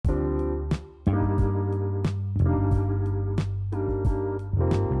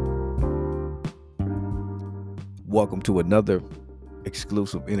Welcome to another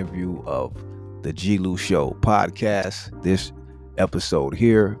exclusive interview of the G. Lou Show podcast. This episode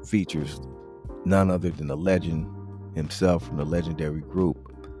here features none other than the legend himself from the legendary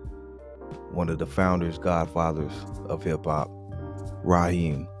group, one of the founders, godfathers of hip-hop,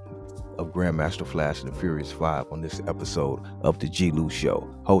 Rahiem of Grandmaster Flash and the Furious Five, on this episode of the G. Lou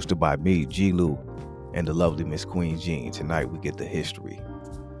Show, hosted by me, G. Lou, and the lovely Miss Queen Jean. Tonight we get the history.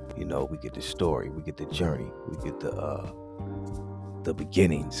 You know, we get the story, we get the journey, we get the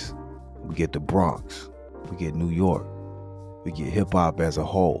beginnings, we get the Bronx, we get New York, we get hip-hop as a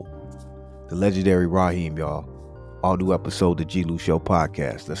whole. The legendary Rahiem, y'all. All new episode of the G. Lou Show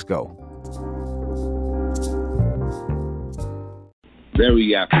podcast. Let's go.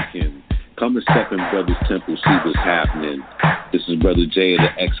 Very African. Come and step in Brother's Temple, see what's happening. This is Brother Jay of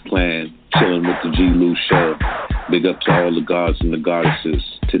the X-Clan, chilling with the G. Lou Show. Big up to all the gods and the goddesses,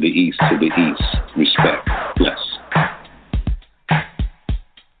 to the east, Respect. Bless.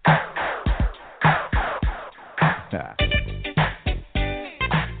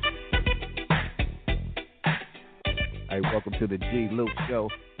 Hey, welcome to the G. Lou Show.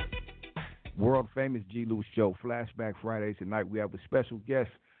 World famous G. Lou Show, Flashback Friday. Tonight we have a special guest,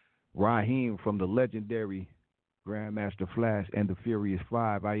 Rahiem from the legendary Grandmaster Flash and the Furious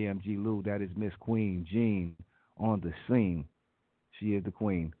Five. I am G. Lou. That is Miss Queen Jean on the scene. She is the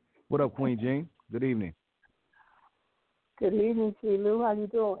queen. What up, Queen Jean? Good evening. Good evening, G. Lou. How you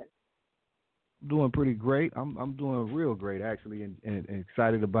doing? Doing pretty great. I'm doing real great, actually, and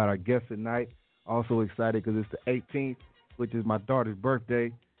excited about our guest tonight. Also excited because it's the 18th, which is my daughter's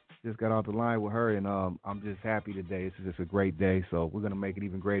birthday. Just got off the line with her, and I'm just happy today. It's just a great day, so we're going to make it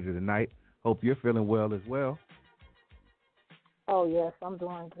even greater tonight. Hope you're feeling well as well. Oh, yes, I'm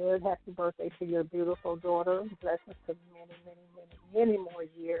doing good. Happy birthday to your beautiful daughter. Blessings to many more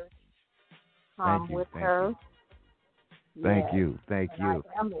years with her. Thank you. Deidre,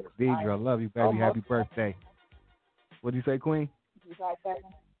 I love you, baby. Happy birthday. What did you say, Queen? You guys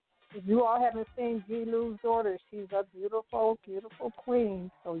if you all haven't seen G. Lou's daughter, she's a beautiful, beautiful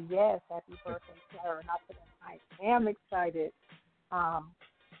queen. So, yes, happy birthday to her. And I am excited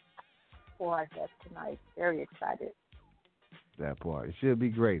for our guest tonight. Very excited. That part. It should be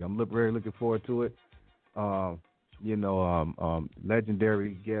great. I'm very looking forward to it.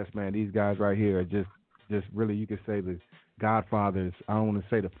 Legendary guests, man. These guys right here are just really, you could say, the godfathers. I don't want to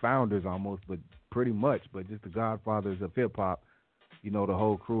say the founders almost, but pretty much, but just the godfathers of hip-hop. You know, the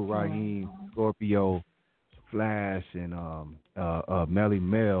whole crew, Rahiem, Scorpio, Flash, and Melly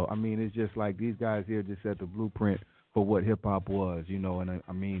Mel. I mean, it's just like these guys here just set the blueprint for what hip-hop was, you know, and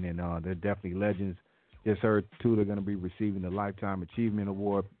they're definitely legends. Just heard, too, they're going to be receiving the Lifetime Achievement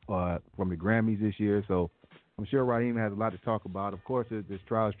Award from the Grammys this year, so I'm sure Rahiem has a lot to talk about. Of course, there's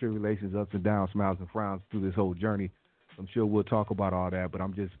trials, tribulations, ups and downs, smiles and frowns through this whole journey. I'm sure we'll talk about all that, but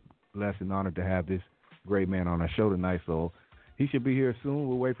I'm just blessed and honored to have this great man on our show tonight, so he should be here soon.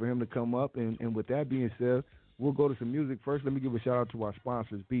 We'll wait for him to come up. And with that being said, we'll go to some music. First, let me give a shout-out to our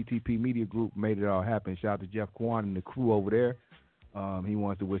sponsors. BTP Media Group made it all happen. Shout out to Jeff Kwan and the crew over there. He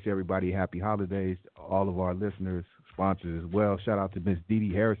wants to wish everybody happy holidays, all of our listeners, sponsors as well. Shout out to Miss Dee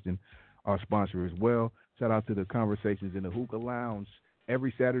Dee Harrison, our sponsor as well. Shout out to the Conversations in the Hookah Lounge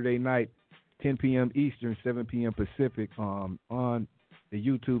every Saturday night, 10 p.m. Eastern, 7 p.m. Pacific, on the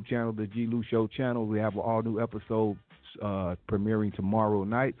YouTube channel, the G. Lou Show channel. We have an all-new episode premiering tomorrow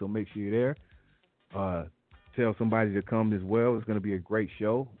night, so make sure you're there. Tell somebody to come as well. It's going to be a great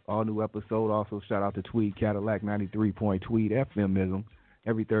show. All new episode. Also, shout out to Tweed Cadillac 93.Tweed FMism.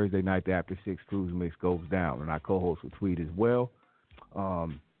 Every Thursday night, the After 6 Cruise Mix goes down, and I co-host with Tweed as well.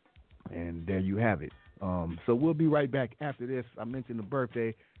 And there you have it. So we'll be right back after this. I mentioned the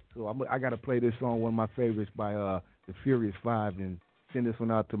birthday, so I got to play this song, one of my favorites by the Furious Five, and send this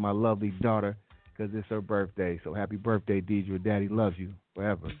one out to my lovely daughter, because it's her birthday. So happy birthday, Deidre. Daddy loves you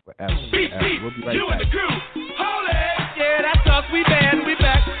forever. We'll be right you back. And the crew. Holy, yeah, that's us. We back. And we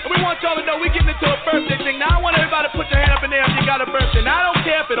want y'all to know we getting into a birthday thing. Now I want everybody to put your hand up in there if you got a birthday. Now I don't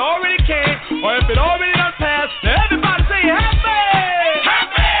care if it already came or if it already done passed. Now everybody say happy!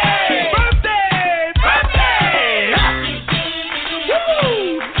 Happy! Birthday! Birthday!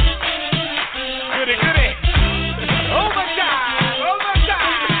 Woo! Goody. Oh my God!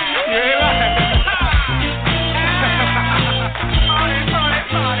 Yeah, right.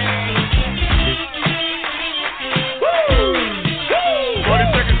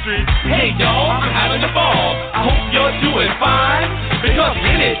 Hey y'all, I'm having a ball. I hope you're doing fine, because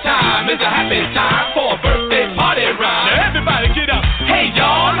anytime is a happy time for a birthday party rhyme. Now everybody get up. Hey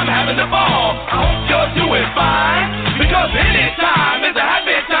y'all, I'm having a ball. I hope you're doing fine, because anytime is a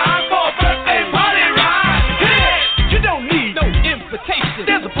happy time for a birthday party rhyme. Hit it!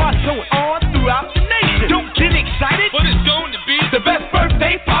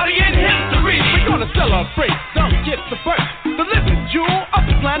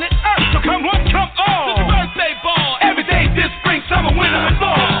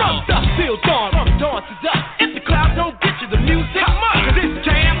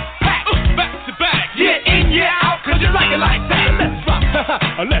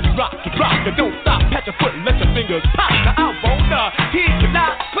 your foot and let your fingers pop. Now I wanna hear you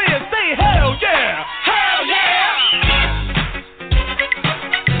loud, clear, say hell yeah, hell yeah.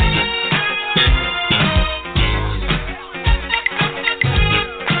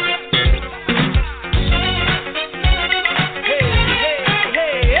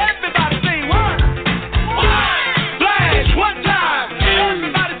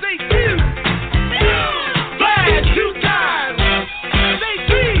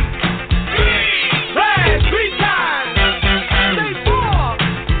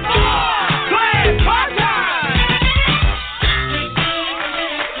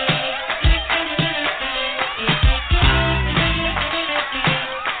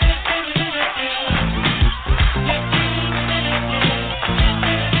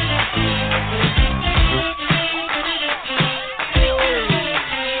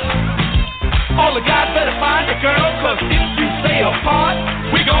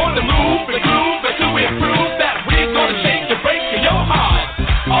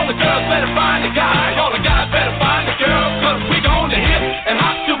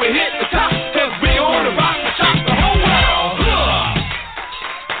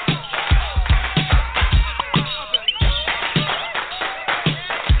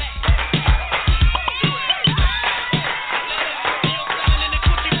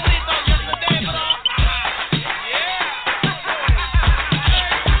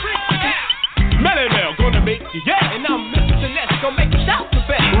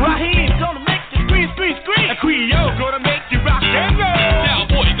 Rahiem gonna make you scream, scream, scream. A Creole gonna make you rock and roll.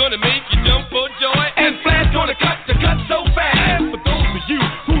 Cowboy gonna make you jump for joy. And Flash gonna cut the cut so fast. And for those of you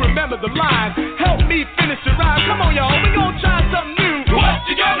who remember the line, help me finish the rhyme. Come on, y'all, we gon' try something new. What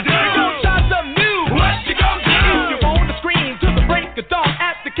you gonna do? We gon' try something new. What you gonna do? If you wanna scream till the break of dawn,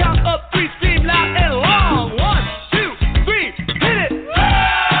 at the count of 3, scream loud and long. 1, 2, 3, hit it.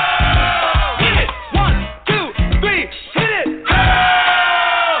 Hit it. 1, 2, 3, hit it.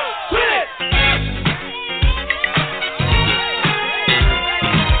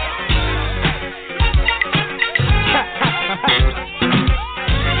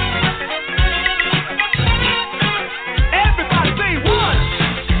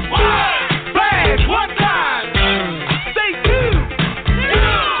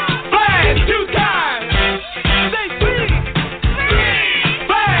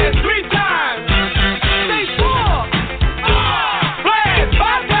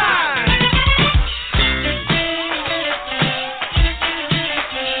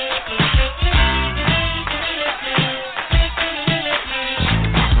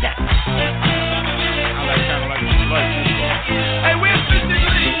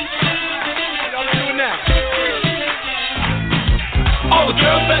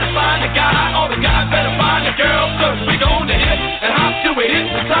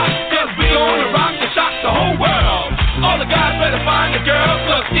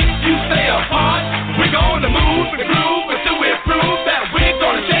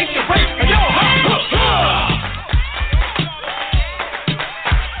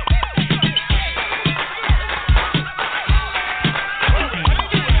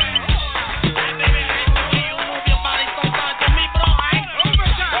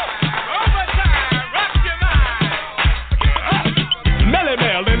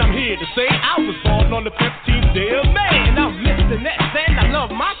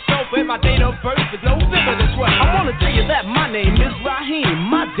 wanna tell you that my name is Rahiem.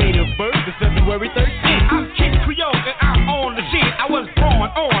 My date of birth is February 13th. I'm King Creole and I'm on the scene. I was born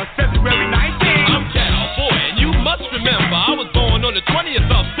on February 19th. I'm Cowboy and you must remember I was born on the 20th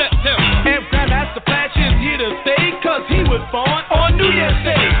of September. And Grandmaster Flash is here to stay, cause he was born on New Year's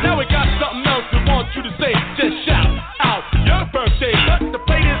Day. Now we got something else we want you to say. Just shout out your birthday. But to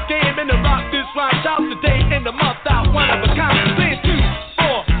play this game and to rock this rhyme, shout the day and the month out, one of a kind. Say 2,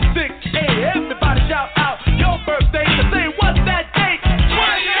 4, 6, 8. Everybody shout out your birthday. To say what's that date?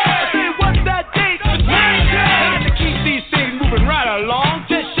 20th. Say what's that date? 19th.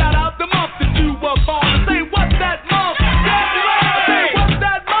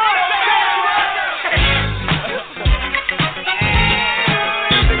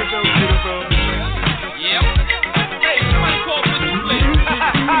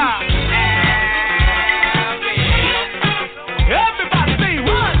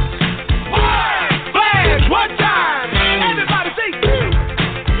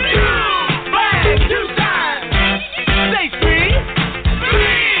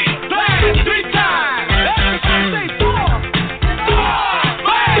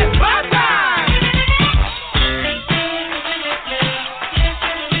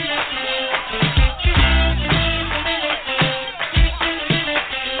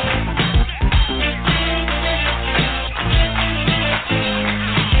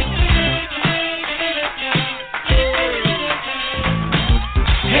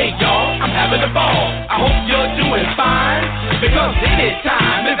 having a ball. I hope you're doing fine, because any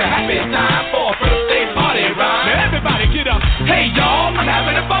time is a happy time for a birthday party rhyme. Now everybody get up. Hey y'all, I'm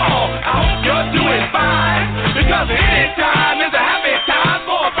having a ball. I hope you're doing fine, because any time is a happy time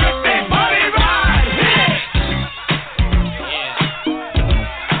for a birthday party rhyme. Yeah.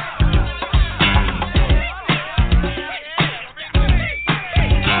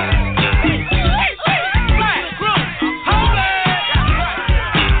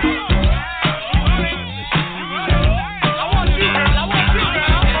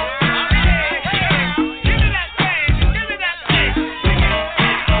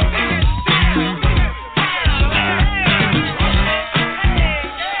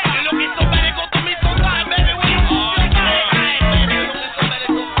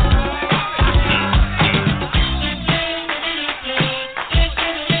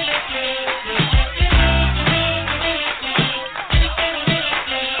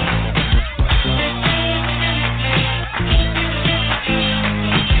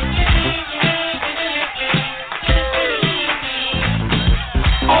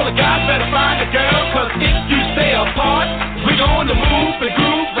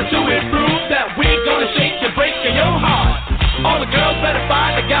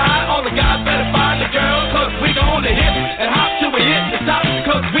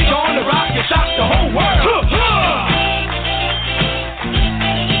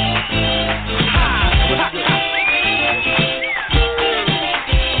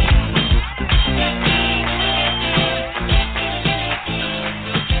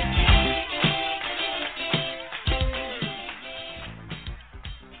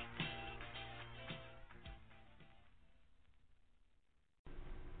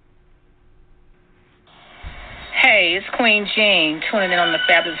 Hey, it's Queen Jean tuning in on the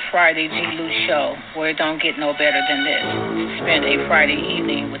Fabulous Friday G. Lou Show, where it don't get no better than this. Spend a Friday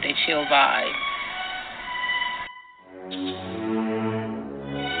evening with a chill vibe.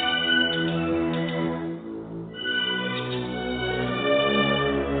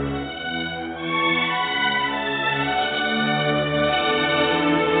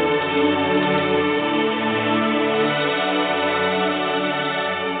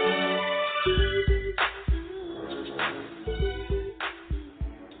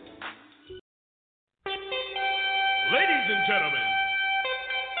 Ladies and gentlemen,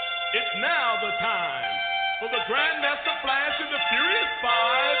 it's now the time for the Grandmaster Flash and the Furious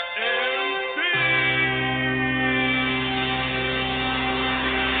 5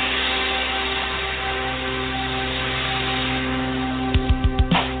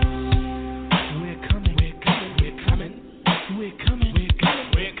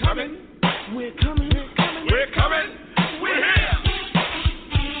 We're coming. We're here.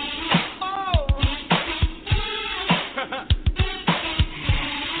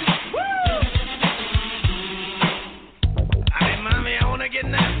 Get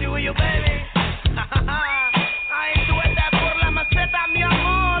nasty with you, baby. Ay, tú estás por la maceta, mi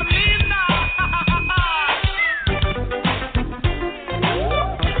amor, linda.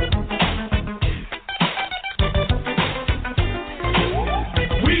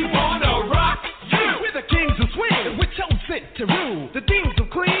 We wanna rock you. We're the kings of swing, and we're chosen to rule. The things of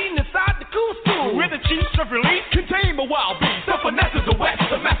clean inside the cool school. We're the chiefs of relief, contain the wild beast. The finesse of the west,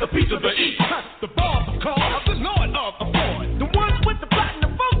 the masterpiece of the east. The boss of cars, the lord of afford. The ones with the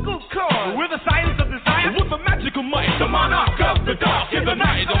platinum vocal cords. We're the science of desire with the magical might. The monarch of the dark in the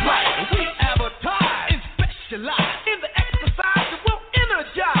night of light. We advertise and specialize in the exercise that will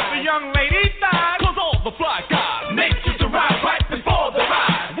energize the young lady thighs. Cause all the fly guys nature's to ride right before the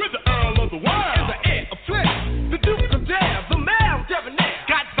ride. We're the earl of the world and the heir of Flint. The duke of Dare, the mayor of Debonair.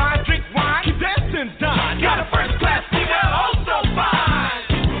 Got fine, drink wine, keep dancing, dine. Got a first class female, oh so fine.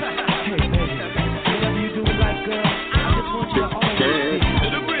 Hey man,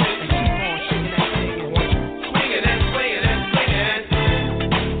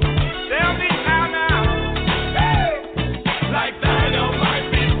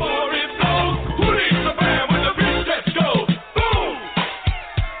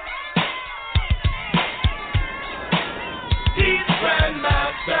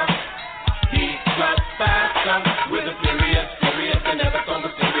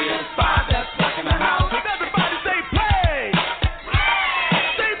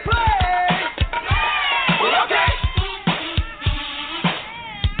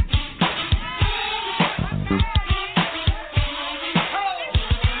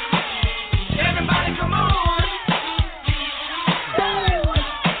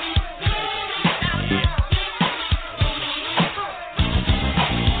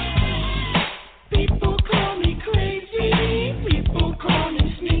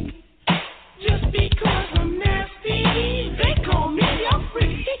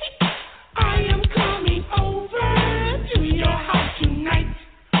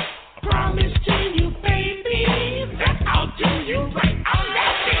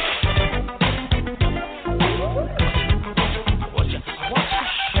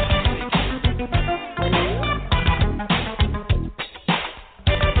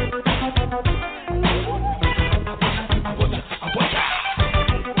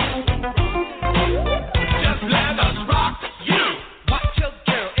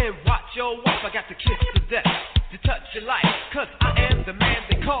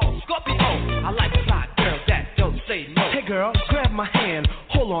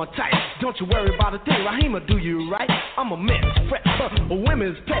 hold on tight. Don't you worry about a thing, Rahiem will do you right. I'm a men's fret, a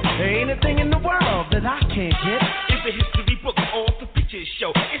women's pet. There ain't a thing in the world that I can't get. It's the history book or the picture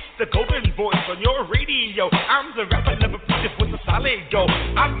show. It's the golden voice on your radio. I'm the rapper, never preacher with a solid go.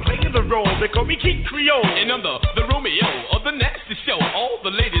 I'm playing the role, they call me King Creole. And I'm the Romeo of the nasty show. All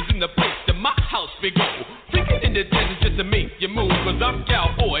the ladies in the place, to my house we go. Freaking in the desert just to make you move. Cause I'm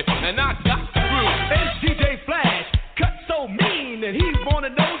cowboy and I got the groove. It's DJ Flash, cut so mean. And he wanna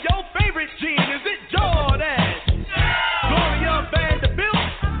know your favorite gene. Is it Jordan? Gloria Vanderbilt?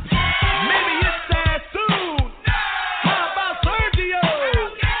 Maybe it's Sassoon. How about Sergio?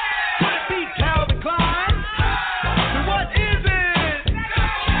 Could it be Calvin Klein? What is it?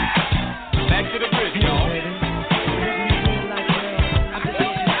 Back to the bridge, y'all.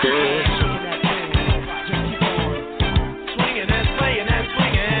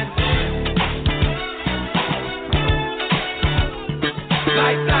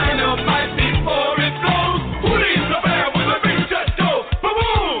 Like dynamite before it blows. Who needs the bear with a big shut door?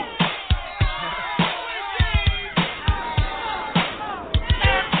 Ba-boom!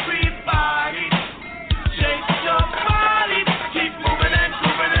 Everybody, shake your body. Keep moving and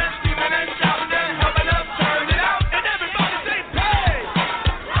grooving and screaming and shouting and helping us turn it out. And everybody say play!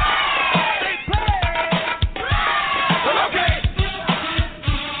 Say play! Well, okay.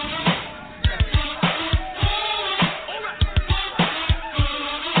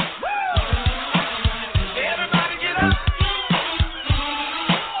 Everybody get up.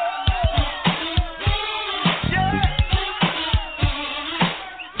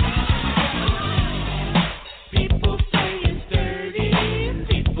 People say it's dirty,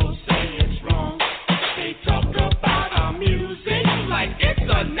 people say it's wrong. They talk about our music like it's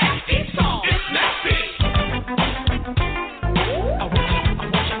a nasty song. It's nasty. I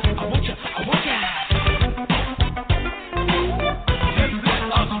want ya. Just let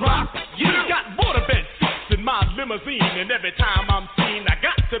us rock. You got waterbed seats in my limousine, and every time I'm seen, I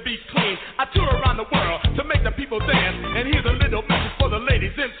got to be clean. I tour around the world to make the people dance, and here's a little message for the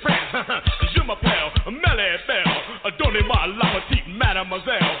ladies in France. Je m'appelle Melly Belle, donnez-moi la petite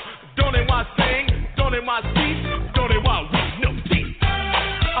mademoiselle. Donnez-moi sing, donnez-moi speak, donnez-moi with no teeth.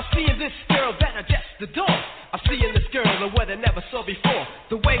 I see in this girl that I just adore. I see in this girl the way I never saw before.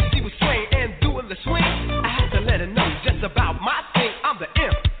 The way she was swaying and doing the swing. I had to let her know just about my thing. I'm the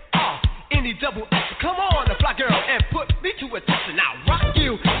imp. Any double S. Come on, a fly girl, and put me to a test. And I'll rock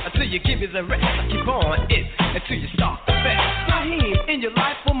you until you give me the rest. I keep on it until you start the fest. Rahiem, in your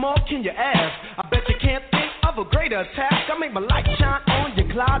life, what more can you ask? I bet you can't think of a greater task. I make my light shine on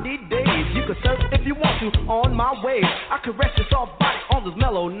your cloudy days. You can surf if you want to on my waves. I caress your soft body on those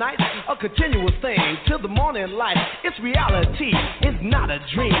mellow nights. A continuous thing till the morning light. It's reality, it's not a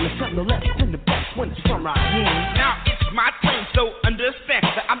dream. It's something no less than the best when it's from Rahiem. Now it's my turn, so understand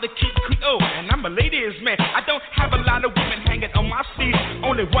that I'm the King Creole and I'm a ladies' man. I don't have a lot of women hanging on my sleeve.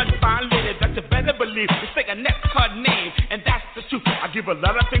 Only one fine lady that you better believe. It's like a next her name, and that's the truth. I give a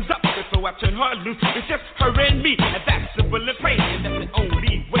lot of things up before I turn her loose. It's just her and me, and that's simple and plain. And that's the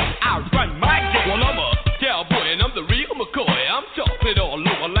only way I run my game. Well, I'm a cowboy and I'm the real McCoy. I'm chopping all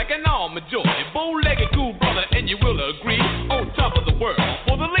over like an almond joy. Bow-legged cool brother, and you will agree. On top of the world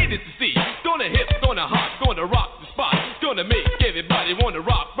for the ladies to see. Gonna hip, gonna hop, gonna rock the spot. Gonna make everybody wanna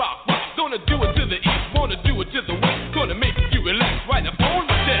rock. Gonna do it to the east, wanna do it to the west. Gonna make you relax right up on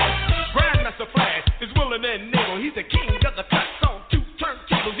my chest. Grandmaster Flash is willing and able. He's the king of the cuts on 2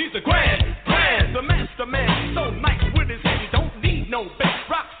 turntables. He's the grand, the master man. He's so nice with his head, he don't need no bass.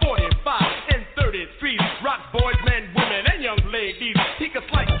 Rock 45 and 33. Rock boys, men, women, and young ladies. He can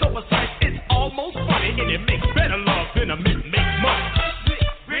slice over slice, it's almost funny. And it makes better love than a make money. Slick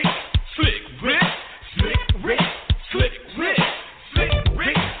Rick, Slick Rick, Slick Rick, Slick Rick, Slick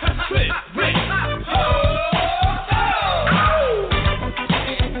Rick, Slick Rick.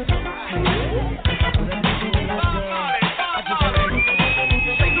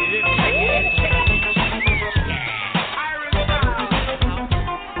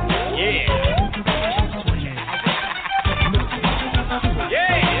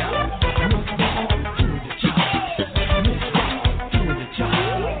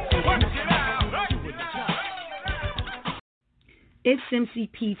 It's MC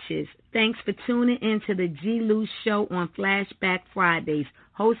Peaches. Thanks for tuning in to the G. Lou Show on Flashback Fridays,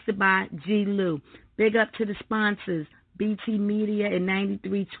 hosted by G. Lou. Big up to the sponsors, BT Media and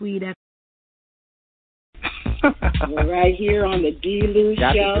 93 Tweet. We're right here on the G. Lou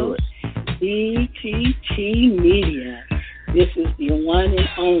Show, BTT Media. This is the one and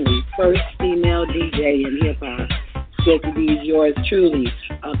only first female DJ in hip-hop. Said to be yours truly,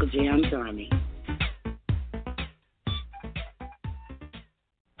 Uncle Jam Tommy.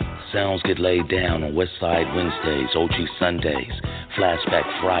 Sounds get laid down on West Side Wednesdays, OG Sundays, Flashback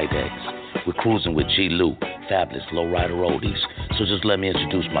Fridays. We're cruising with G. Lou, fabulous lowrider oldies. So just let me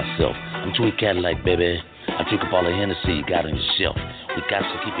introduce myself. I'm Tweet Cadillac, baby. I drink up all the Hennessy you got on your shelf. We got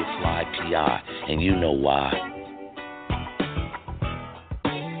to keep it fly, P.I., and you know why.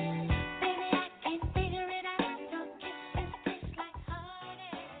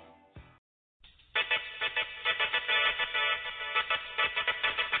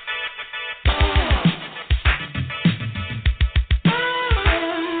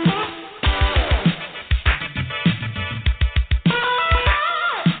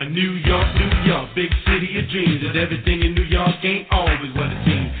 Everything in New York ain't always what it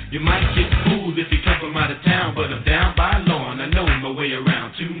seems. You might get fooled if you come from out of town, but I'm down by law and I know my way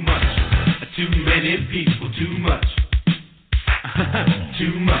around. Too much, too many people, too much,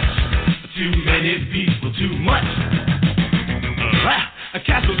 too much, too many people, too much. A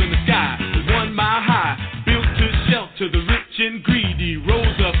castle in the sky, 1 mile high, built to shelter the rich and greedy.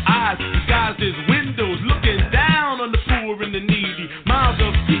 Rows of eyes disguised as windows, looking down on the poor and the needy. Miles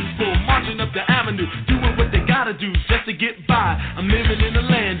of people marching up the avenue, doing what they gotta do just to get by. I'm living in a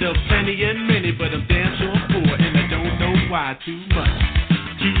land of plenty and many, but I'm damn sure poor and I don't know why. Too much,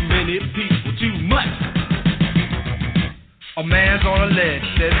 too many people, too much. A man's on a ledge,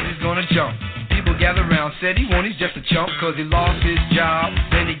 says he's gonna jump. People gather around, said he won't, he's just a chump, cause he lost his job,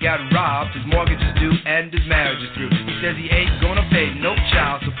 then he got robbed, his mortgage is due and his marriage is through. He says he ain't gonna pay no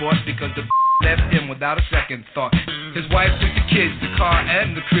child support because the left him without a second thought. His wife took the kids, the car,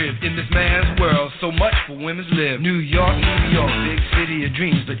 and the crib. In this man's world, so much for women's live. New York, big city of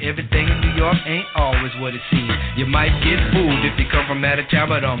dreams, but everything in New York ain't always what it seems. You might get fooled if you come from out of town,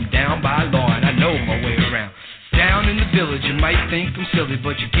 but I'm down by law and I know my way around. Down in the village, you might think I'm silly,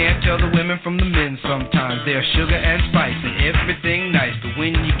 but you can't tell the women from the men sometimes. They're sugar and spice and everything nice, but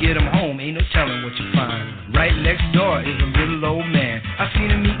when you get them home, ain't no telling what you find. Right next door is a little old man. I seen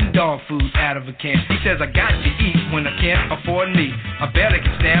him eating dog food out of a can. He says, I got to eat when I can't afford meat. I barely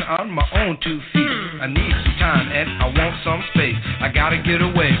can stand on my own 2 feet. I need some time and I want some space. I gotta get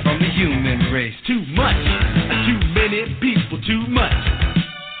away from the human race. Too much, too many people, too much.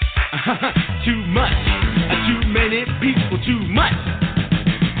 Too much, too many people, too much.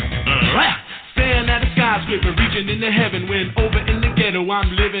 Staring at a skyscraper, reaching into heaven, when over in the ghetto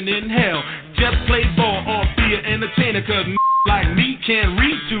I'm living in hell. Just play ball or be an entertainer, cause like me can't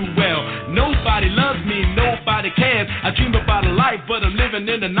read too well. Nobody loves me, nobody cares. I dream about a life, but I'm living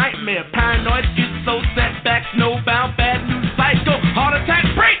in a nightmare. Paranoid, schizo, setback, snowbound, bad news, psycho, heart attack,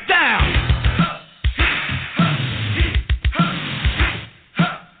 breakdown.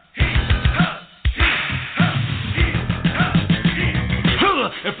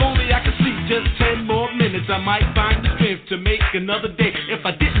 If only I could sleep just 10 more minutes, I might find the strength to make another day. If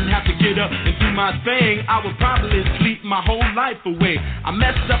I didn't have to get up and do my thing, I would probably sleep my whole life away. I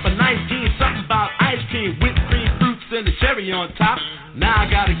messed up a nice game, something about ice cream, whipped cream, fruits, and the cherry on top. Now I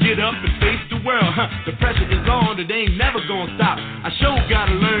gotta get up and face the world. The pressure is on, it ain't never gonna stop. I sure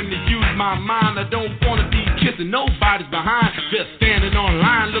gotta learn to use my mind. I don't wanna be kissing nobody's behind, just standing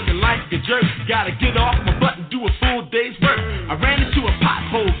online looking like a jerk. Gotta get off my butt and do a full day's work. I ran into a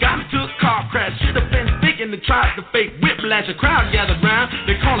pothole, got into a car crash. Should've been thinking to try to fake whiplash. A crowd gathered round,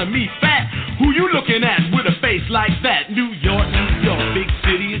 they calling me fat. Who you looking at with a face like that? New York, big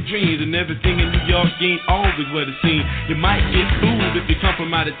city of dreams, and everything in New York ain't always what it seems. You might get fooled if you come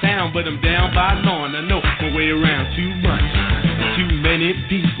from out of town, but I'm down by law and I know my way around. Too much, too many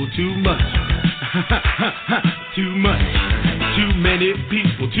people, too much. Too much, too many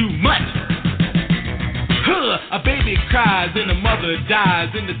people, too much. A baby cries and a mother dies,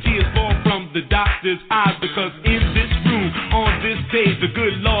 and the tears fall from the doctor's eyes, because in this room, on this day, the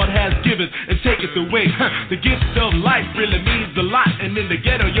good Lord has given and taketh away. The gift of life really means a lot, and in the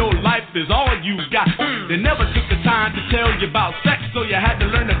ghetto, your life is all you got. They never took the time to tell you about sex, so you had to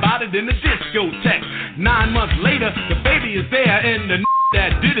learn about it in the discotheque. 9 months later, the baby is there, and the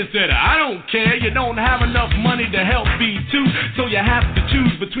that did it said, I don't care, you don't have enough money to help feed two, so you have to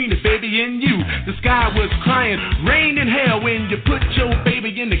choose between the baby and you. The sky was crying, rain and hell, when you put your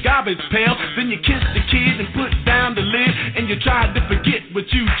baby in the garbage pail. Then you kissed the kid and put down the lid, and you tried to forget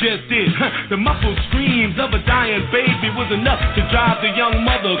what you just did. The muffled screams of a dying baby was enough to drive the young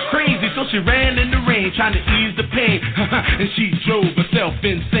mother crazy, so she ran in the rain trying to ease the pain, and she drove herself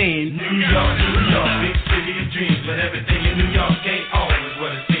insane. New York, big city of dreams, but everything in New York ain't always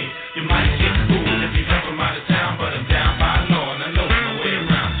what it seems. You might get fooled if you come from out of town, but I'm down by law and I know my way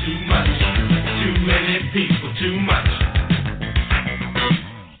around. Too much, too many people, too much.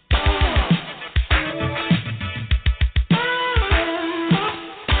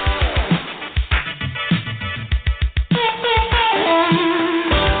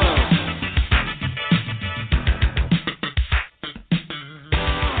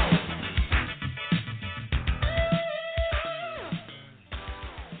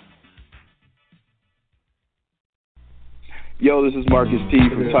 Yo, this is Marcus T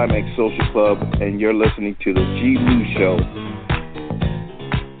from Timex Social Club, and you're listening to the G. Lou Show.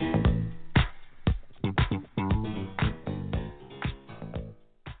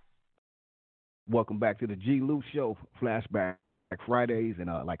 Welcome back to the G. Lou Show, Flashback Fridays, and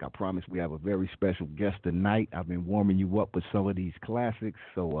like I promised, we have a very special guest tonight. I've been warming you up with some of these classics,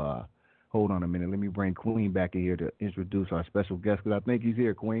 so hold on a minute. Let me bring Queen back in here to introduce our special guest, because I think he's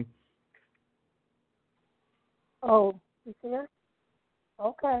here, Queen. Oh, he's here?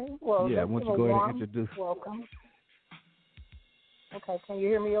 Okay. Well, yeah, why don't you go ahead and introduce. Welcome. Okay, can you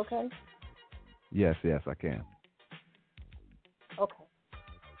hear me okay? Yes, I can. Okay.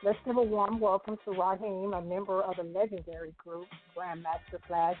 Let's give a warm welcome to Rahiem, a member of the legendary group Grandmaster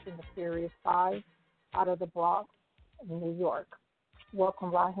Flash and the Furious Five out of the Bronx, New York.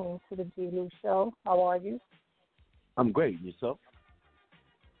 Welcome, Rahiem, to the G. Lou Show. How are you? I'm great. Yourself?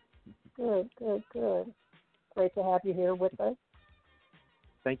 Good. Great to have you here with us.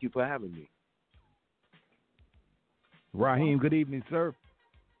 Thank you for having me. Rahiem, good evening, sir.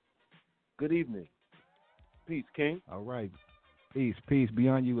 Good evening. Peace, King. All right. Peace be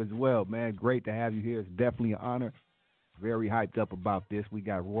on you as well, man. Great to have you here. It's definitely an honor. Very hyped up about this. We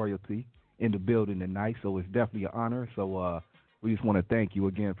got royalty in the building tonight, so it's definitely an honor. So we just want to thank you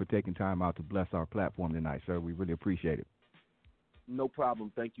again for taking time out to bless our platform tonight, sir. We really appreciate it. No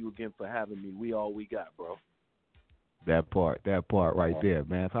problem. Thank you again for having me. We all we got, bro. That part right there,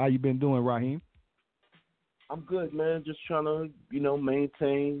 man. So how you been doing, Rahiem? I'm good, man. Just trying to,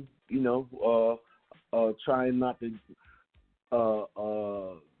 maintain, trying not to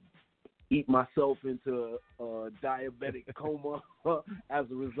eat myself into a diabetic coma as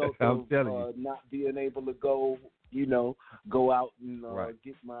a result of not being able to go out and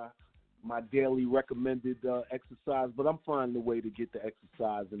get my daily recommended exercise. But I'm finding a way to get the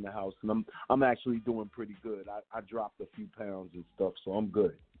exercise in the house, and I'm actually doing pretty good. I dropped a few pounds and stuff, so I'm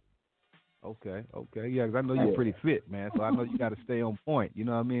good. Okay. Yeah, because I know you're pretty fit, man. So I know you got to stay on point. You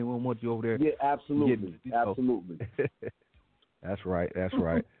know what I mean? We don't want you over there. Yeah, absolutely. Absolutely. That's right. That's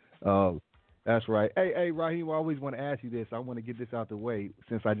right. Hey, Rahiem, I always want to ask you this. I want to get this out the way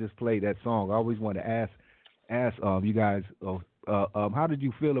since I just played that song. I always want to ask you guys, how did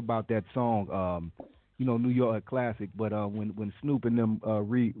you feel about that song? New York classic, but when Snoop and them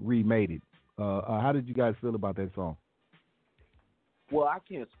remade it, how did you guys feel about that song? Well, I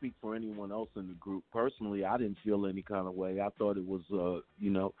can't speak for anyone else in the group. Personally, I didn't feel any kind of way. I thought it was,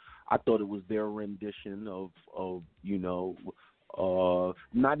 I thought it was their rendition of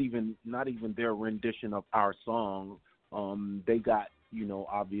not even their rendition of our song. They got,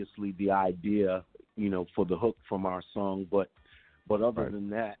 obviously the idea, for the hook from our song, but other than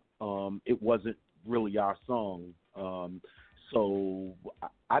that, it wasn't really our song. So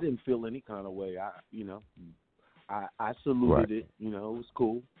I didn't feel any kind of way. I saluted it. It was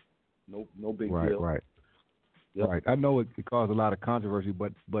cool. No big deal. Right. Yep. Right. I know it caused a lot of controversy,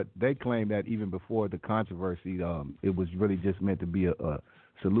 but they claim that even before the controversy, it was really just meant to be a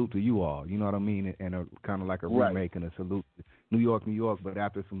salute to you all. You know what I mean? And a kind of like a remake and a salute to New York. But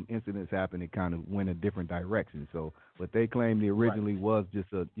after some incidents happened, it kind of went a different direction. So, but they claim it originally was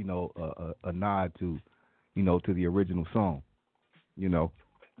just a nod to, to the original song.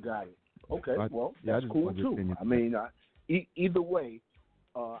 Got it. Okay, well, that's cool too. I mean, either way,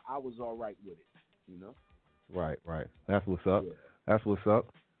 I was all right with it, Right. That's what's up. Yeah. That's what's up.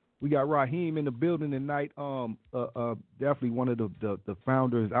 We got Rahiem in the building tonight. Definitely one of the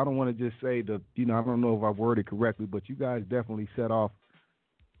founders. I don't want to just say I don't know if I worded correctly, but you guys definitely set off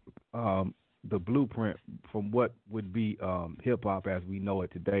the blueprint from what would be hip hop as we know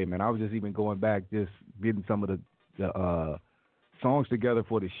it today, man. I was just even going back, just getting some of the songs together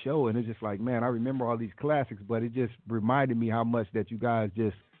for the show, and it's just like, man, I remember all these classics, but it just reminded me how much that you guys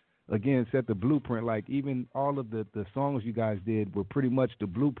just, again, set the blueprint. Like, even all of the songs you guys did were pretty much the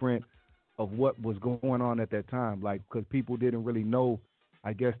blueprint of what was going on at that time, like, because people didn't really know,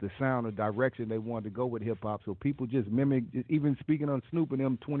 I guess, the sound or direction they wanted to go with hip-hop, so people just mimicked, even speaking on Snoop and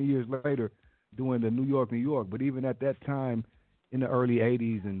them 20 years later, doing the New York, but even at that time, in the early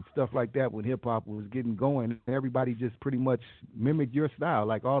 80s and stuff like that, when hip-hop was getting going, everybody just pretty much mimicked your style.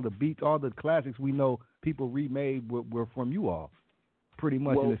 Like, all the beats, all the classics we know people remade were from you all, pretty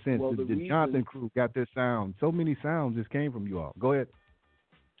much, in a sense. The Johnson crew got their sound. So many sounds just came from you all. Go ahead.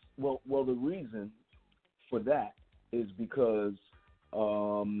 Well, the reason for that is because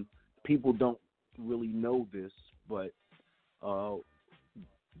people don't really know this, but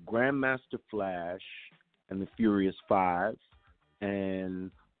Grandmaster Flash and the Furious Five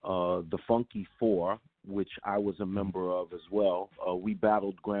and the Funky Four, which I was a member of as well. We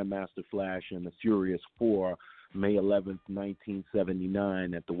battled Grandmaster Flash and the Furious Four May 11th,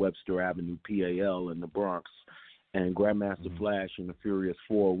 1979 at the Webster Avenue PAL in the Bronx. And Grandmaster Flash and the Furious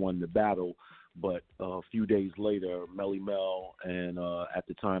Four won the battle. But a few days later, Melly Mel, and at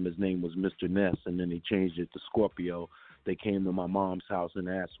the time his name was Mr. Ness, and then they changed it to Scorpio. They came to my mom's house and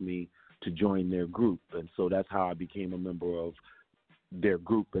asked me to join their group. And so that's how I became a member of their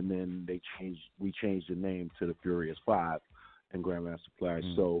group. And then we changed the name to the Furious Five and Grandmaster Flash.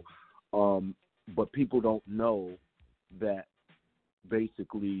 So, but people don't know that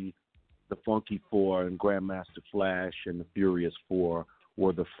basically the Funky Four and Grandmaster Flash and the Furious Four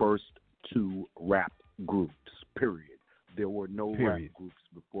were the first two rap groups, period. There were no rap groups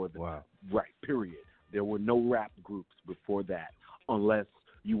before that. Wow. Right, period. There were no rap groups before that, unless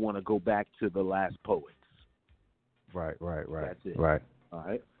you want to go back to the Last Poets. Right. That's it. Right. All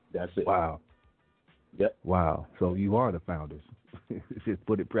right, that's it. Wow. Yep. Wow. So you are the founders. Just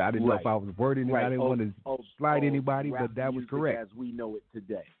put it. I didn't know if I was wording it. I didn't want to slight anybody, but that was correct. As we know it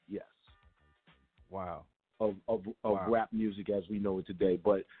today, yes. Wow. Of rap music as we know it today.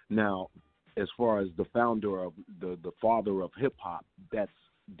 But now, as far as the founder of the father of hip hop, that's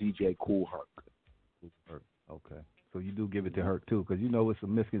DJ Kool Herc. Okay. So you do give it to Herc too, because you know there's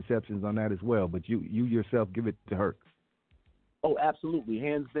some misconceptions on that as well. But you yourself give it to Herc. Oh, absolutely,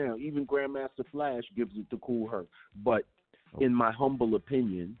 hands down. Even Grandmaster Flash gives it to Kool Herc. But in my humble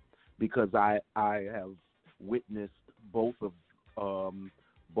opinion, because I have witnessed both of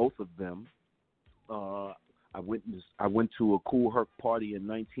them. I went to a Kool Herc party in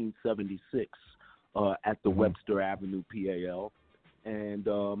 1976 at the Webster Avenue PAL, and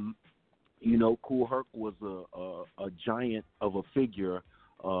Kool Herc was a giant of a figure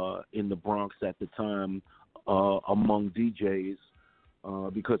in the Bronx at the time among DJs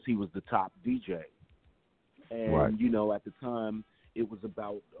because he was the top DJ, and at the time it was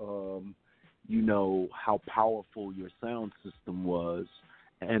about how powerful your sound system was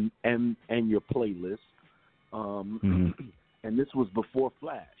and your playlist. And this was before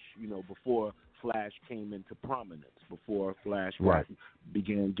Flash, before Flash came into prominence, before Flash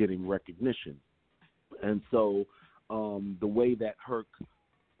began getting recognition. And so the way that Herc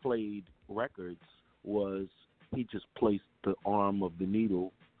played records was he just placed the arm of the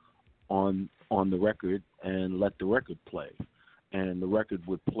needle on the record and let the record play. And the record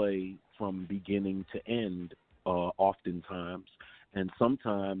would play from beginning to end oftentimes. And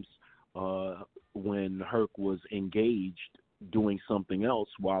sometimes when Herc was engaged doing something else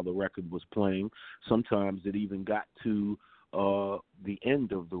while the record was playing, sometimes it even got to the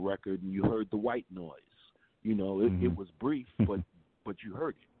end of the record and you heard the white noise. It was brief, but you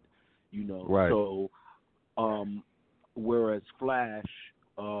heard it. Right. So whereas Flash,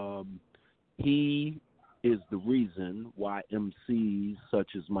 he is the reason why MCs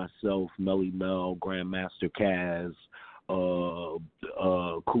such as myself, Melly Mel, Grandmaster Caz,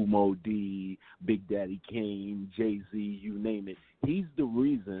 Kumo D, Big Daddy Kane, Jay-Z, you name it. He's the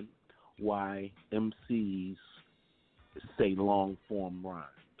reason why MCs say long form rhymes.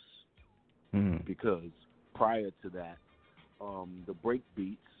 Because prior to that, the break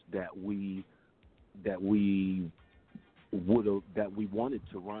beats that we wanted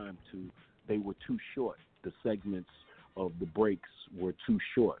to rhyme to, they were too short. The segments of the breaks were too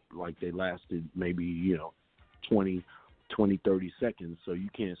short. Like they lasted maybe 20, 30 seconds, so you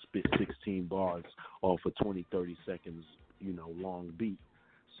can't spit 16 bars off a 20, 30 seconds, long beat.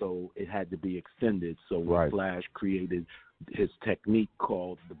 So it had to be extended. So when Flash created his technique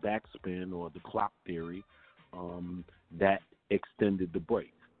called the backspin or the clock theory, that extended the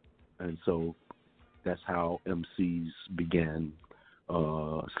break. And so that's how MCs began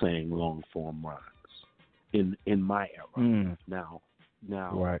saying long form rhymes in my era. Now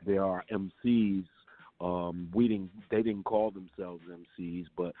there are MCs. They didn't call themselves MCs,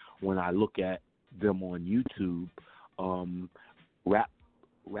 but when I look at them on YouTube, rap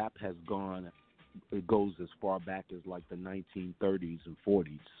has gone. It goes as far back as like the 1930s and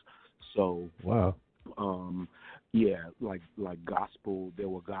 40s. So like gospel. There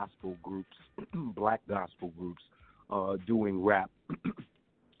were gospel groups, black gospel groups, doing rap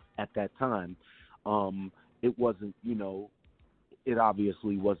at that time. It wasn't, it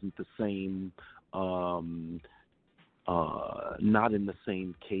obviously wasn't the same. Not in the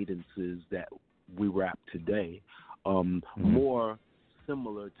same cadences that we rap today. More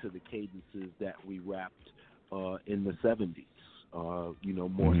similar to the cadences that we rapped in the 70s. More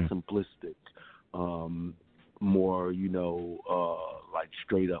simplistic, more like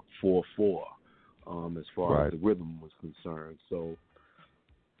straight up 4/4 as far as the rhythm was concerned. So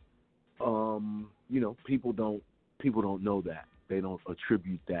people don't know that. They don't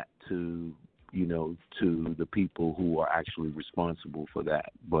attribute that to to the people who are actually responsible for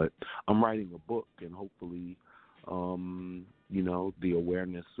that. But I'm writing a book, and hopefully, the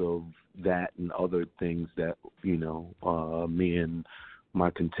awareness of that and other things that, me and my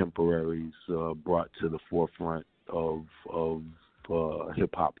contemporaries brought to the forefront of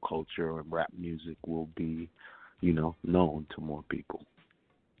hip-hop culture and rap music will be, known to more people.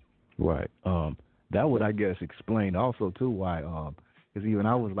 Right. That would, I guess, explain also, too, why, because even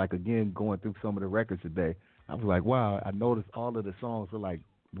I was, again, going through some of the records today, I was like, wow, I noticed all of the songs are,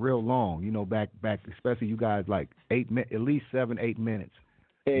 real long, back, especially you guys, at least 7-8 minutes.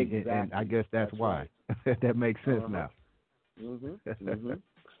 Exactly. And I guess that's why. Right. That makes sense now. Mm-hmm. Mm-hmm.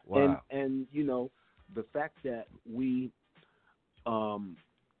 Wow. And the fact that we,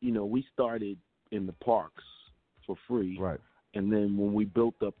 we started in the parks for free. Right. And then when we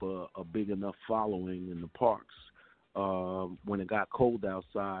built up a big enough following in the parks, when it got cold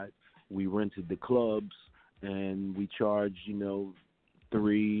outside, we rented the clubs and we charged,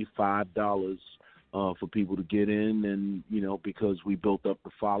 $3-5 for people to get in. And, because we built up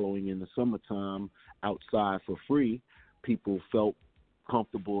the following in the summertime outside for free, people felt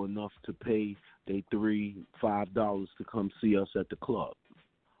comfortable enough to pay their $3-5 to come see us at the club.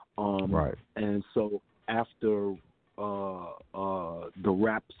 Right. And so after the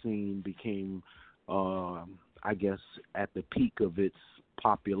rap scene became, I guess, at the peak of its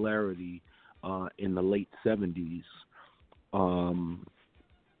popularity in the late 70s,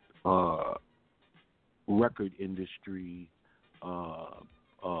 record industry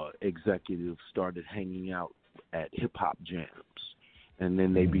executives started hanging out at hip-hop jams. And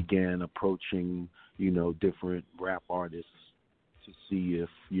then they began approaching, different rap artists to see if,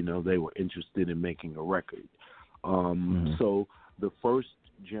 they were interested in making a record. So the first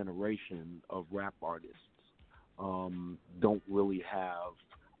generation of rap artists don't really have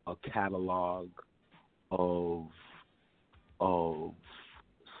a catalog of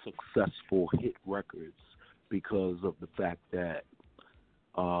successful hit records because of the fact that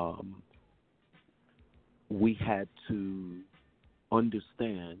we had to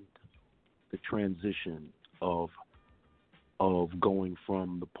understand the transition of going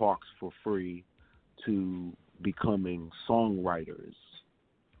from the parks for free to becoming songwriters.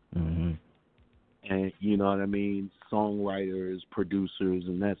 Mm-hmm. And you know what I mean? Songwriters, producers,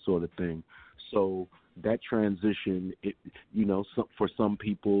 and that sort of thing. So that transition, for some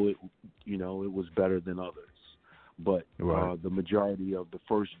people, it was better than others. But right. The majority of the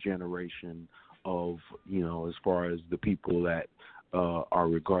first generation of, as far as the people that are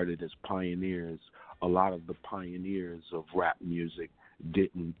regarded as pioneers, a lot of the pioneers of rap music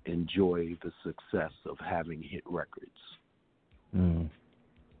didn't enjoy the success of having hit records.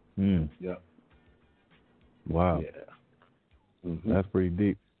 Yeah. Wow. Yeah. Mm-hmm. That's pretty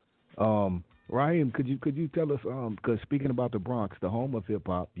deep. Rahiem, could you tell us? Because speaking about the Bronx, the home of hip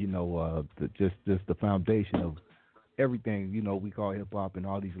hop, just the foundation of everything, we call hip hop, and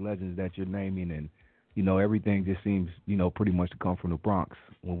all these legends that you're naming, and everything just seems, pretty much to come from the Bronx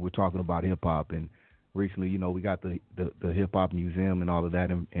when we're talking about hip hop. And recently, we got the hip hop museum and all of that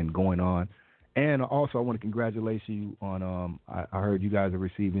and going on. And also, I want to congratulate you on. I heard you guys are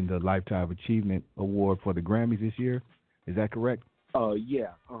receiving the Lifetime Achievement Award for the Grammys this year. Is that correct?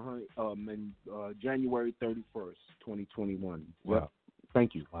 Yeah. And January 31st, 2021. Wow. Yep.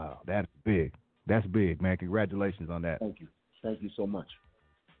 Thank you. Wow, that's big. That's big, man. Congratulations on that. Thank you. Thank you so much.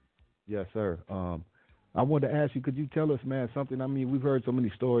 Yes, sir. I wanted to ask you, could you tell us, man, something? I mean, we've heard so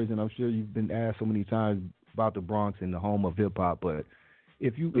many stories, and I'm sure you've been asked so many times about the Bronx and the home of hip hop. But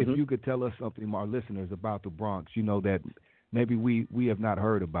if you could tell us something, our listeners, about the Bronx, that maybe we have not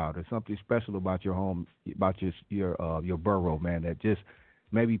heard about, or something special about your home, about your borough, man, that just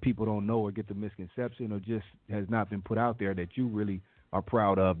maybe people don't know or get the misconception, or just has not been put out there, that you really are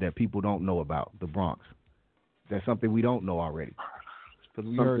proud of, that people don't know about the Bronx. That's something we don't know already. Because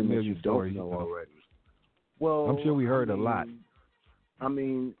we heard a million stories. Don't know already. Well, I'm sure we heard a lot. I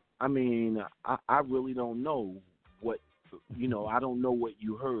really don't know what, I don't know what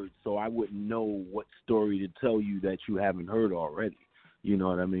you heard, so I wouldn't know what story to tell you that you haven't heard already. You know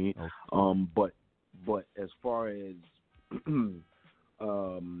what I mean? Okay. But as far as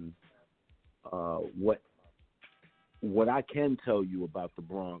what I can tell you about the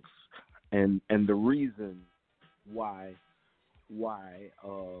Bronx, and the reason why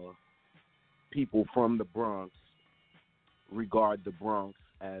people from the Bronx regard the Bronx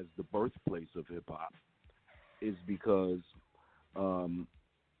as the birthplace of hip hop is because,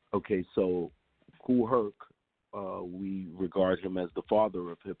 so Kool Herc, we regard him as the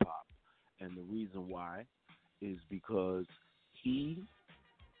father of hip hop, and the reason why is because he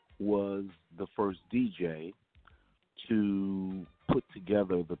was the first DJ to put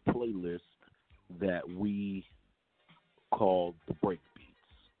together the playlist that we called the break beats.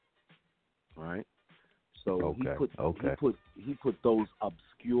 Right? So he put those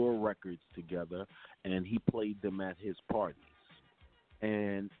obscure records together, and he played them at his parties.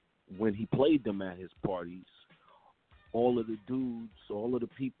 And when he played them at his parties, all of the dudes, all of the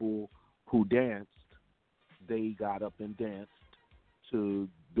people who danced, they got up and danced to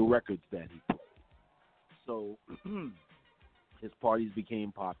the records that he played. So his parties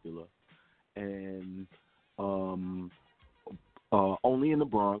became popular, and only in the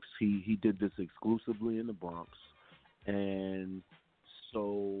Bronx. He did this exclusively in the Bronx, and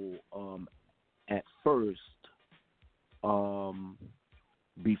so at first,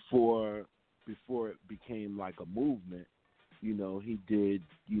 before it became like a movement, you know, he did,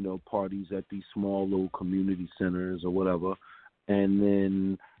 you know, parties at these small little community centers or whatever, and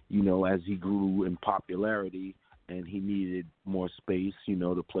then, you know, as he grew in popularity and he needed more space, you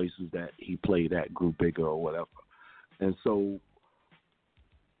know, the places that he played at grew bigger or whatever, and so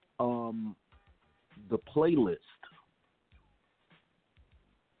the playlist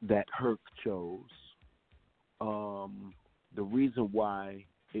that Herc chose, the reason why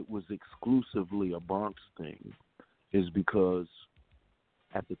it was exclusively a Bronx thing is because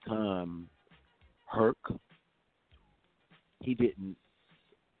at the time, Herc, he didn't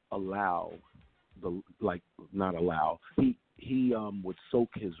allow he would soak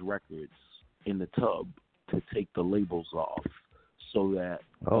his records in the tub to take the labels off so that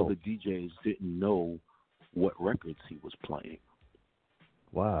other DJs didn't know what records he was playing.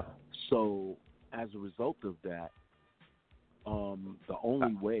 Wow. So as a result of that, the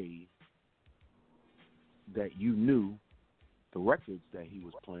only way that you knew the records that he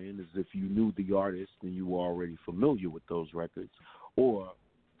was playing is if you knew the artist and you were already familiar with those records, or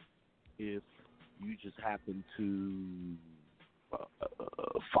if you just happened to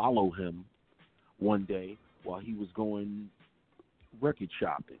follow him one day while he was going record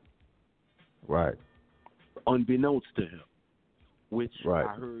shopping. Right. Unbeknownst to him, which right.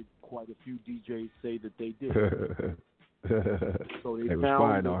 I heard quite a few DJs say that they did. So they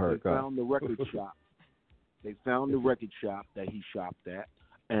found the record shop. They found the record shop that he shopped at,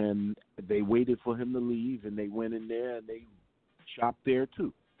 and they waited for him to leave, and they went in there and they shopped there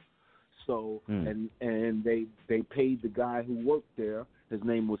too. So and they paid the guy who worked there, his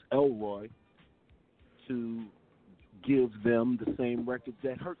name was Elroy, to give them the same records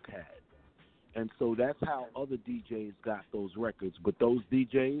that Herc had. And so that's how other DJs got those records. But those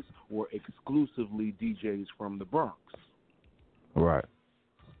DJs were exclusively DJs from the Bronx. Right.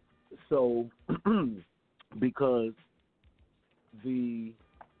 So because the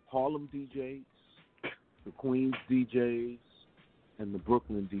Harlem DJs, the Queens DJs, and the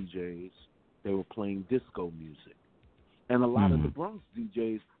Brooklyn DJs, they were playing disco music. And a lot of the Bronx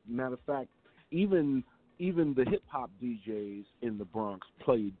DJs, matter of fact, even the hip-hop DJs in the Bronx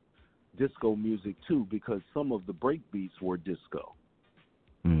played disco music too, because some of the break beats were disco.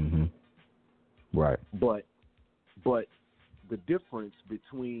 Right. But the difference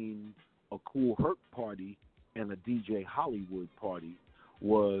between a Cool Herc party and a DJ Hollywood party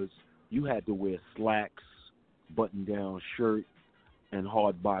was you had to wear slacks, button-down shirt, and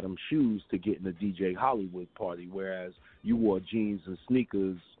hard-bottom shoes to get in a DJ Hollywood party, whereas you wore jeans and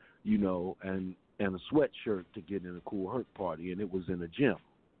sneakers, you know, and a sweatshirt to get in a Cool Herc party, and it was in a gym.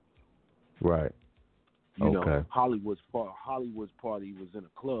 Right. You know, Hollywood's party was in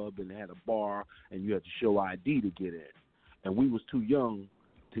a club and they had a bar, and you had to show ID to get in. And we was too young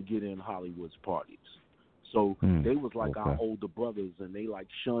to get in Hollywood's parties. So they was like our older brothers, and they like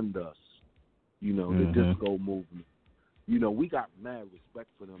shunned us, you know, the disco movement. You know, we got mad respect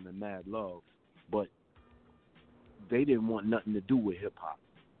for them and mad love, but they didn't want nothing to do with hip-hop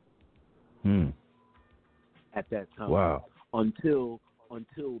at that time. Wow. Until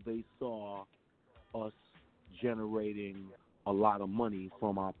they saw us generating a lot of money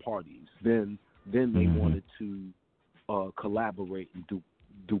from our parties. Then they wanted to collaborate and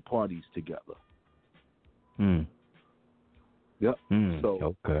do parties together. Yep.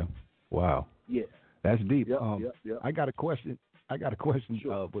 So okay. Wow. Yeah. That's deep. Yep, I got a question.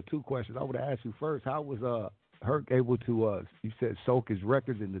 Sure. But two questions. I would ask you first. How was Herc able to? You said soak his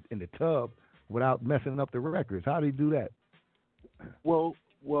records in the tub without messing up the records. How did he do that? Well,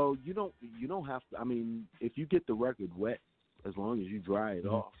 you don't have to. I mean, if you get the record wet, as long as you dry it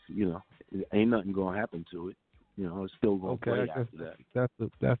off, you know, ain't nothing gonna happen to it. You know, it's still gonna play after that.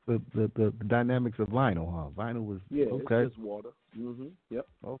 That's the dynamics of vinyl, huh? Vinyl was it's just water. Yep.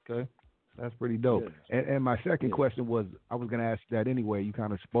 Okay. That's pretty dope. Yeah. And my second question was, I was going to ask that anyway. You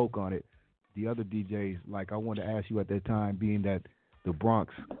kind of spoke on it. the other DJs, like I wanted to ask you at that time, being that the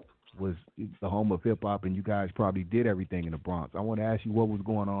Bronx was the home of hip hop, and you guys probably did everything in the Bronx. I want to ask you what was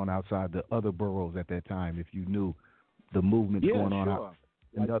going on outside the other boroughs at that time, if you knew the movements going on out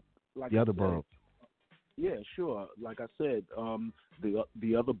in the other boroughs. Yeah, sure. Like I said,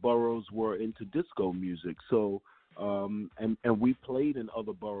 the other boroughs were into disco music, so and we played in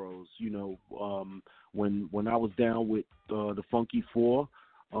other boroughs. You know, when I was down with the Funky Four,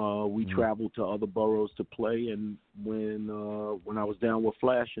 we traveled to other boroughs to play, and when I was down with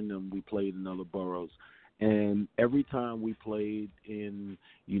Flash and them, we played in other boroughs. And every time we played in,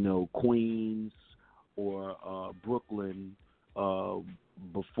 you know, Queens or Brooklyn,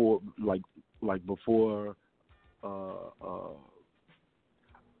 before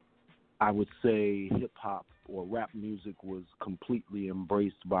I would say hip hop or rap music was completely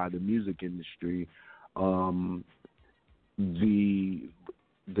embraced by the music industry.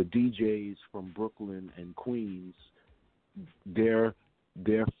 The DJs from Brooklyn and Queens, their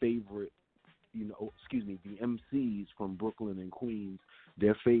favorite, the MCs from Brooklyn and Queens,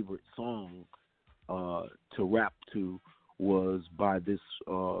 their favorite song to rap to was by this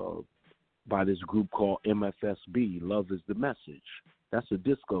group called MFSB, Love Is the Message. That's a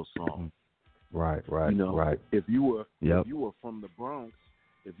disco song. Right. You know, right. If you were from the Bronx,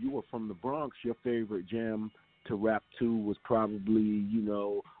 your favorite jam to rap to was probably, you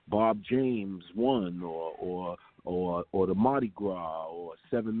know, Bob James One or the Mardi Gras or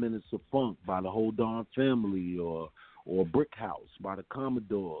 7 Minutes of Funk by the Whole Darn Family or Brick House by the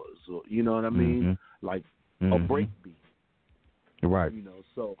Commodores, or you know what I mean? Like a breakbeat. Right. You know,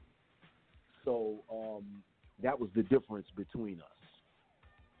 so that was the difference between us.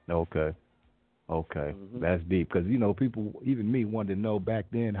 Okay. That's deep, because you know, people, even me, wanted to know back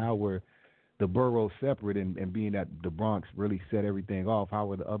then how were the boroughs separate, and being that the Bronx really set everything off, how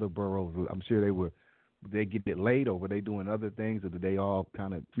were the other boroughs? I'm sure they get it laid, or were they doing other things, or did they all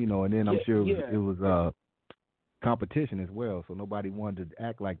kind of, you know? And then I'm sure it was competition as well, so nobody wanted to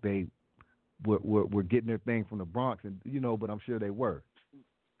act like they were getting their thing from the Bronx, and you know, but I'm sure they were.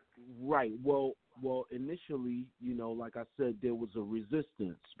 Right. Well, initially, you know, like I said, there was a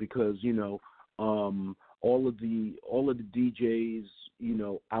resistance because, you know, all of the DJs, you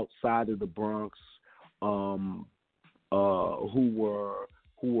know, outside of the Bronx, who were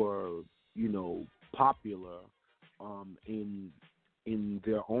you know, popular in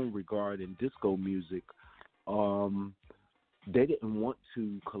their own regard in disco music, they didn't want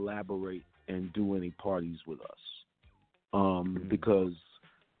to collaborate and do any parties with us, because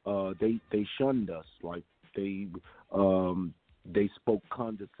they shunned us. Like they spoke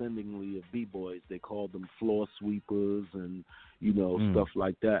condescendingly of b-boys. They called them floor sweepers and, you know, stuff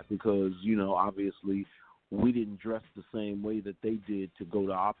like that, because, you know, obviously we didn't dress the same way that they did to go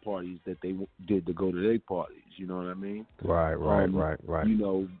to our parties that they did to go to their parties. You know what I mean? Right. You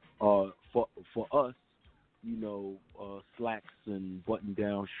know, for us, you know, slacks and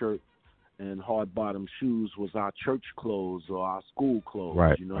button-down shirt and hard-bottom shoes was our church clothes or our school clothes.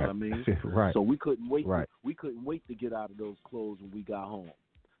 Right. You know what I mean? Right. So we couldn't wait. Right. We couldn't wait to get out of those clothes when we got home,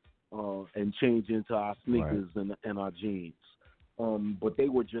 and change into our sneakers and our jeans. But they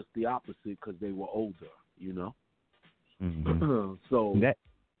were just the opposite because they were older. You know. So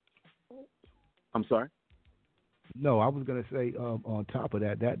I'm sorry. No, I was gonna say on top of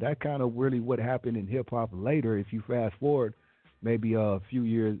that kind of really what happened in hip hop later. If you fast forward, maybe a few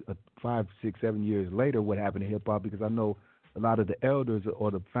years, 5, 6, 7 years later, what happened in hip hop? Because I know a lot of the elders or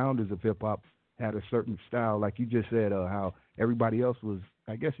the founders of hip hop had a certain style, like you just said, how everybody else was.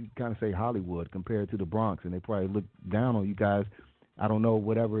 I guess you kind of say Hollywood compared to the Bronx, and they probably looked down on you guys. I don't know,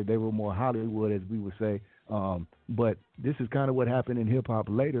 whatever. They were more Hollywood, as we would say. But this is kind of what happened in hip hop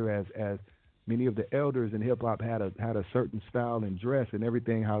later, as many of the elders in hip hop had a certain style and dress and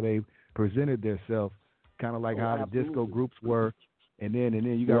everything, how they presented themselves, kind of like how the disco groups were, and then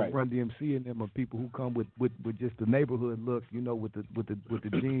you got Run DMC and them, are people who come with just the neighborhood look, you know, with the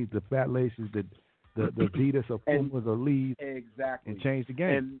jeans, the fat laces, the Adidas or Pumas or Lees, exactly, and change the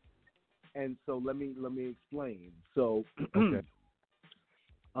game. And so let me explain. So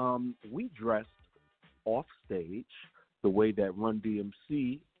we dressed off stage the way that Run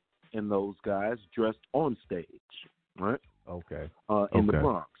DMC and those guys dressed on stage, right? Okay. In the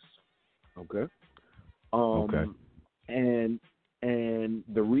Bronx. Okay. And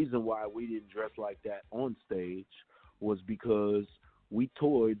the reason why we didn't dress like that on stage was because we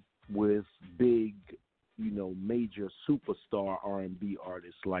toured with big, you know, major superstar R&B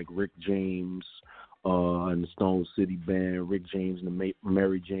artists like Rick James and the Stone City Band, Rick James and the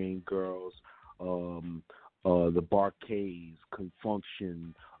Mary Jane Girls, the Barcades,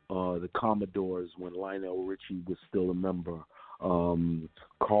 Confunction, the Commodores when Lionel Richie was still a member,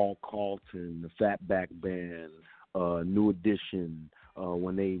 Carl Carlton, the Fatback Band, New Edition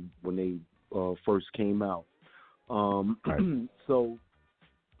when they first came out. So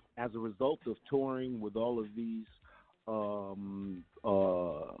as a result of touring with all of these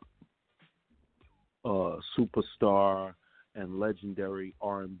superstar and legendary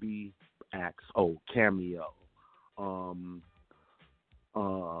R&B acts, Cameo,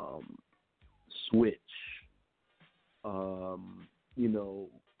 Switch,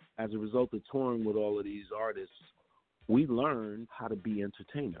 as a result of touring with all of these artists, we learned how to be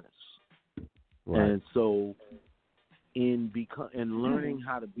entertainers. Right. And so in learning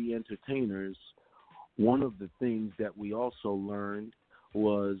how to be entertainers, one of the things that we also learned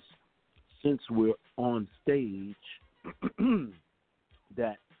was, since we're on stage,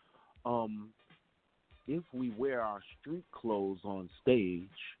 that if we wear our street clothes on stage,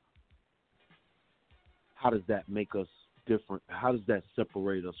 how does that make us different? How does that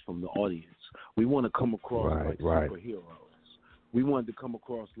separate us from the audience? We want to come across like superheroes. We wanted to come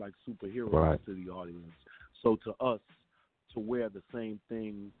across like superheroes to the audience. So to us, to wear the same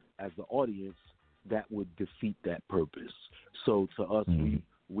thing as the audience, that would defeat that purpose. So to us,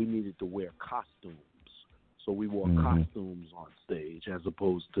 we needed to wear costumes. So we wore costumes on stage as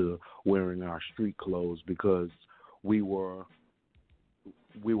opposed to wearing our street clothes, because we were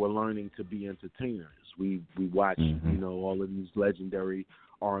learning to be entertainers. We watched all of these legendary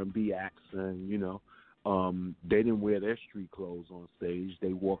R&B acts, and they didn't wear their street clothes on stage.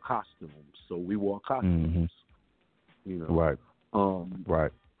 They wore costumes. So we wore costumes. Right.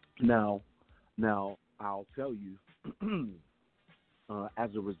 Now I'll tell you,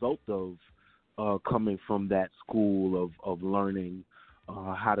 as a result of coming from that school of learning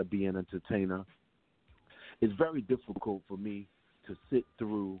how to be an entertainer, it's very difficult for me to sit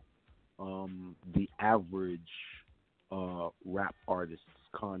through the average rap artist's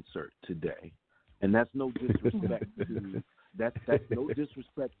concert today, and that's no disrespect to that's no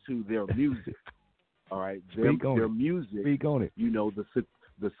disrespect to their music. All right, their music. Speak on it.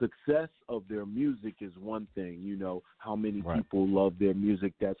 The success of their music is one thing. How many people love their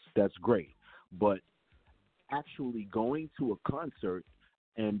music. That's great. But actually going to a concert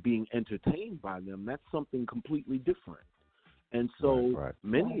and being entertained by them, that's something completely different. And so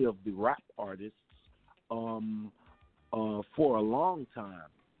many of the rap artists, for a long time,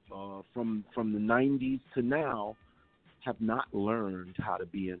 from the 90s to now, have not learned how to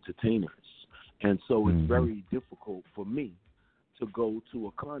be entertainers. And so it's very difficult for me to go to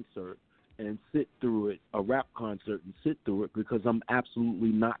a concert and sit through it, a rap concert, and sit through it, because I'm absolutely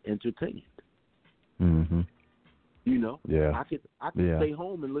not entertained. I could stay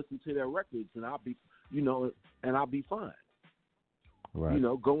home and listen to their records, and I'll be fine. Right.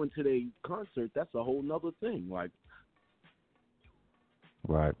 Going to their concert, that's a whole nother thing.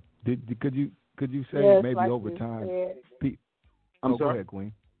 Right. Could you say maybe over time? I'm sorry. Go ahead,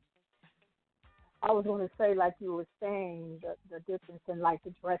 Queen. I was going to say, like you were saying, the difference in the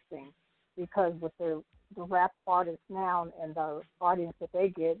dressing, because with the rap artists now and the audience that they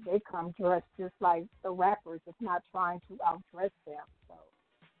get, they come dressed just like the rappers, if not trying to outdress them. So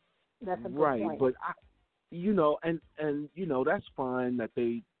that's a good point. But that's fine that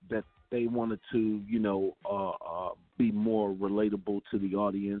they wanted to be more relatable to the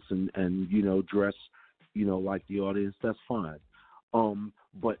audience and dress like the audience. That's fine.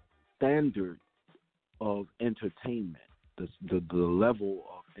 But standard of entertainment, the level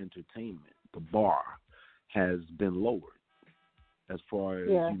of entertainment, the bar has been lowered as far as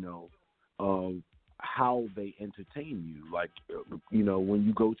how they entertain you. When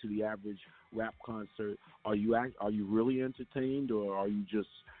you go to the average rap concert, are you really entertained, or are you just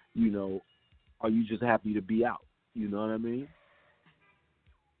happy to be out? You know what I mean?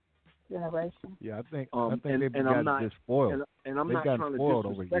 Generation. Yeah, I think they've gotten just spoiled. And I'm not trying to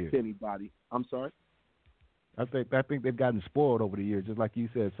disrespect anybody. I'm sorry. I think they've gotten spoiled over the years. Just like you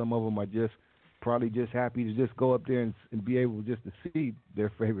said, some of them are probably just happy to just go up there and be able just to see their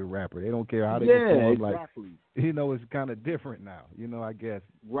favorite rapper. They don't care how they perform. Exactly. It's kind of different now. I guess.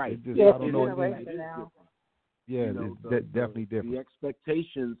 Right. I don't know. Now. Yeah, it's definitely different. The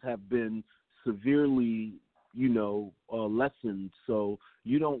expectations have been severely, lessened. So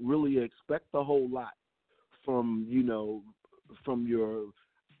you don't really expect a whole lot from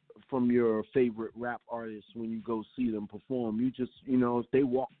your favorite rap artists when you go see them perform. You just, if they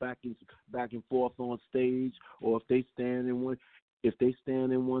walk back and forth on stage, or if they stand in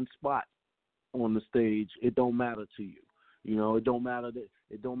one spot on the stage, it don't matter to you. It don't matter that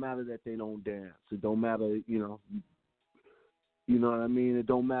they don't dance. It don't matter, You know what I mean? It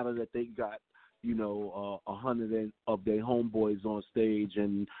don't matter that they got 100 of their homeboys on stage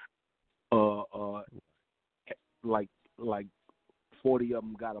and like 40 of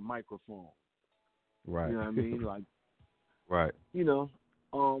them got a microphone. Right. You know what I mean? Like, right. Yeah.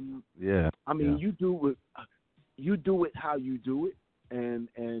 I mean, you do it how you do it, and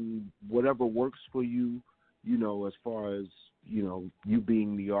whatever works for you, as far as you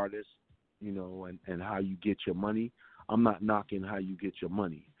being the artist, and how you get your money. I'm not knocking how you get your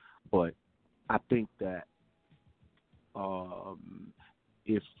money, but I think that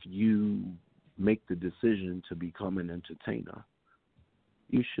if you make the decision to become an entertainer,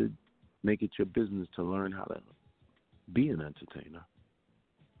 you should make it your business to learn how to be an entertainer.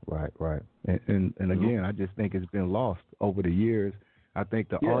 Right. And again, I just think it's been lost over the years. I think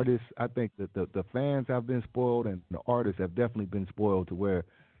the artists, I think that the fans have been spoiled, and the artists have definitely been spoiled to where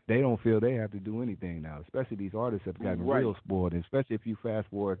they don't feel they have to do anything now. Especially these artists have gotten real spoiled, and especially if you fast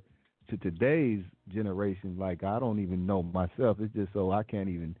forward to today's generation. Like, I don't even know myself. It's just so I can't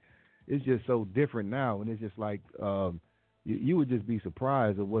even. It's just so different now, and it's just like you would just be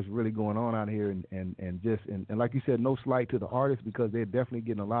surprised of what's really going on out here, and like you said, no slight to the artists because they're definitely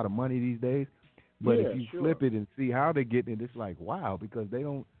getting a lot of money these days. But if you flip it and see how they're getting it, it's like, wow, because they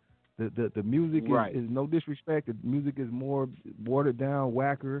don't. The music is no disrespect. The music is more watered down,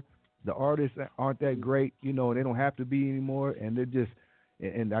 whacker. The artists aren't that great, and they don't have to be anymore. And they're just,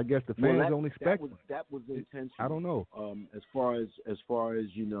 and I guess the fans don't expect that was intentional. I don't know. As far as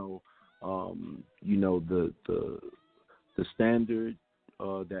the standard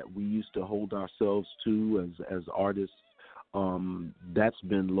that we used to hold ourselves to as artists, that's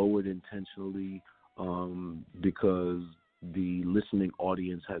been lowered intentionally because the listening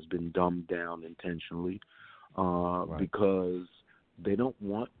audience has been dumbed down intentionally because they don't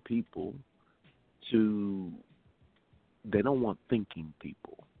want people they don't want thinking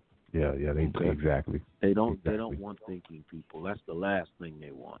people. Exactly. They don't want thinking people. That's the last thing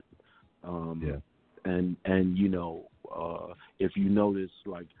they want. And if you notice,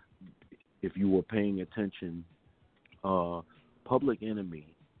 like, if you were paying attention, Public Enemy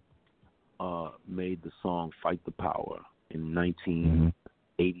made the song "Fight the Power" in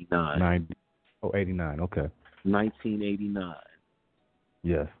 1989. 89, okay. 1989.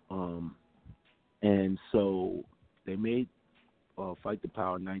 Yes. And so they made "Fight the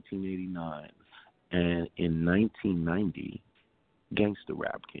Power" in 1989, and in 1990, gangster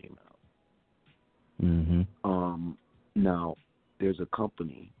rap came out. Now, there's a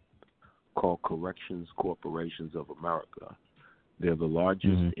company called Corrections Corporations of America. They're the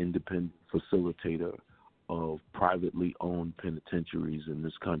largest independent facilitator of privately owned penitentiaries in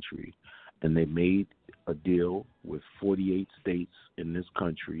this country, and they made a deal with 48 states in this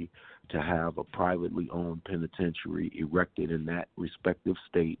country to have a privately owned penitentiary erected in that respective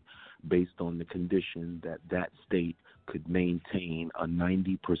state based on the condition that that state could maintain a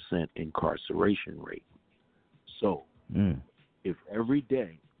 90% incarceration rate. So, if every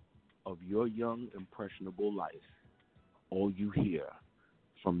day of your young, impressionable life, all you hear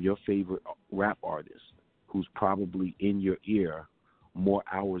from your favorite rap artist, who's probably in your ear more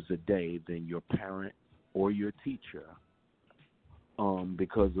hours a day than your parent or your teacher,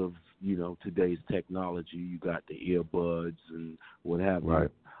 because of, today's technology, you got the earbuds and what have you.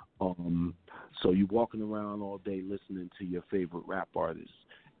 So you're walking around all day listening to your favorite rap artists,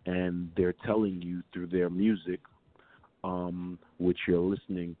 and they're telling you through their music, which you're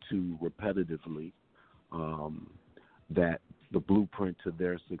listening to repetitively, that the blueprint to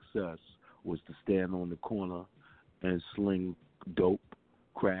their success was to stand on the corner and sling dope,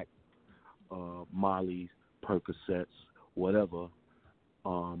 crack, Molly, Percocets, whatever.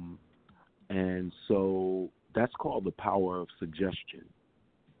 And so that's called the power of suggestion.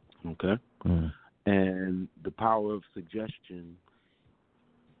 Okay? And the power of suggestion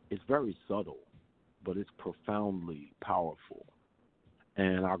is very subtle, but it's profoundly powerful.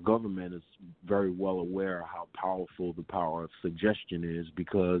 And our government is very well aware of how powerful the power of suggestion is,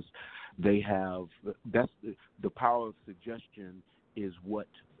 because they have the power of suggestion is what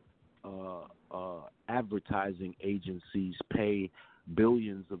advertising agencies pay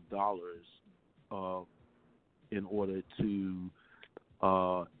billions of dollars in order to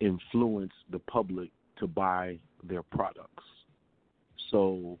influence the public to buy their products.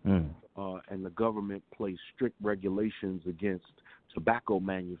 So, and the government placed strict regulations against tobacco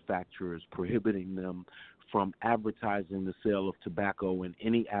manufacturers, prohibiting them from advertising the sale of tobacco in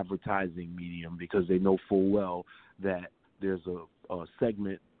any advertising medium, because they know full well that there's a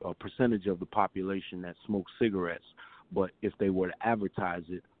percentage of the population that smokes cigarettes. But if they were to advertise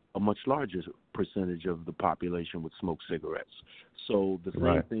it a much larger percentage of the population would smoke cigarettes. So the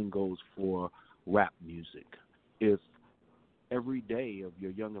same thing goes for rap music. If every day of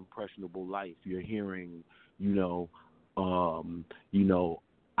your young impressionable life you're hearing,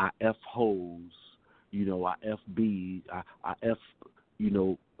 I F hoes, I F B, I F,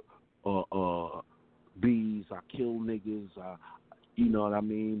 B's, I kill niggas, you know what I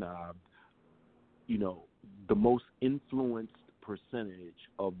mean? The most influenced percentage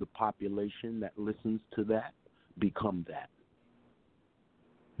of the population that listens to that become that.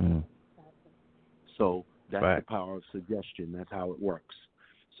 So that's the power of suggestion. That's how it works.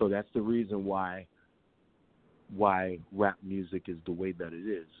 So that's the reason why rap music is the way that it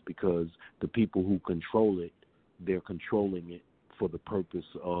is, because the people who control it, they're controlling it for the purpose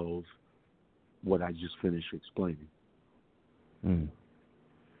of what I just finished explaining.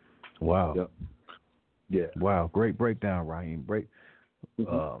 Wow. Yep. Yeah. Wow. Great breakdown, Rahiem.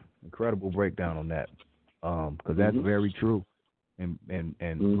 Incredible breakdown on that. Because that's very true, and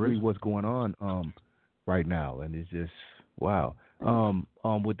really what's going on right now, and it's just wow.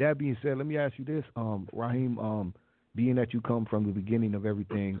 With that being said, let me ask you this, Rahiem. Being that you come from the beginning of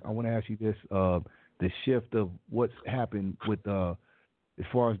everything, I want to ask you this: the shift of what's happened with as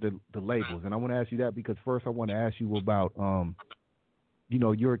far as the labels, and I want to ask you that because first I want to ask you about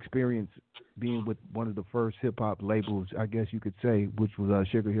your experience being with one of the first hip hop labels, I guess you could say, which was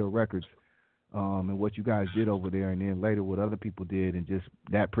Sugar Hill Records, and what you guys did over there, and then later what other people did, and just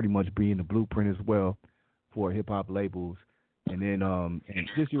that pretty much being the blueprint as well for hip hop labels. And then and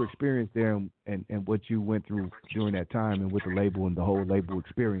just your experience there and what you went through during that time and with the label and the whole label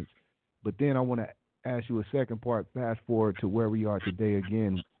experience. But then I want to ask you a second part, fast forward to where we are today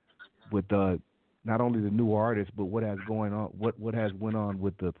again with not only the new artists, but what has going on, what has went on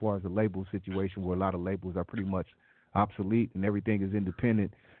with as far as the label situation, where a lot of labels are pretty much obsolete and everything is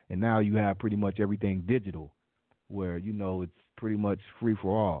independent, and now you have pretty much everything digital, where it's pretty much free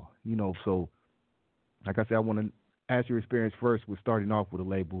for all. So like I said, I want to ask your experience first with starting off with a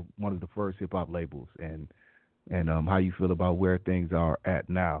label, one of the first hip hop labels, and how you feel about where things are at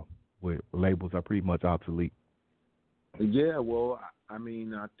now, where labels are pretty much obsolete. Yeah, well, I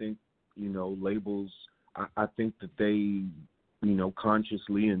mean, I think labels. I think that they,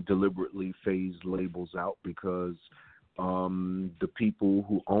 consciously and deliberately phased labels out because the people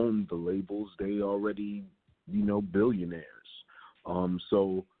who own the labels, they already, billionaires.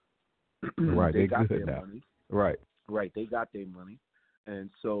 So they got their money. Right, they got their money, and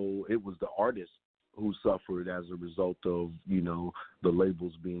so it was the artists who suffered as a result of the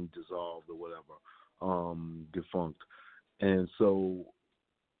labels being dissolved or whatever, defunct, and so.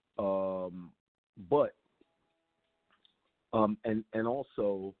 And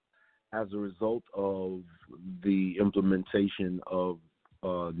also as a result of the implementation of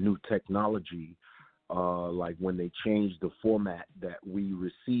new technology, like when they changed the format that we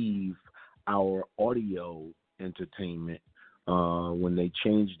receive our audio entertainment, when they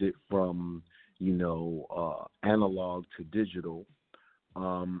changed it from analog to digital,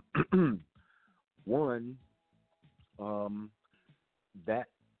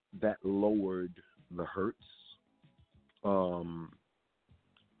 that lowered the hertz. I'm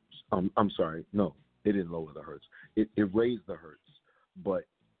sorry, no, it didn't lower the hertz. It raised the hertz, but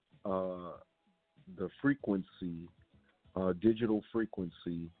the frequency, digital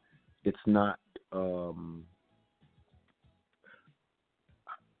frequency, it's not.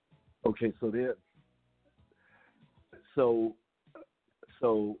 Okay, so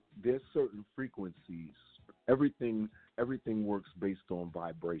there's certain frequencies. Everything works based on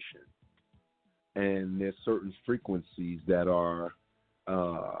vibration, and there's certain frequencies that are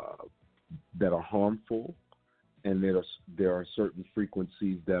harmful, and there are certain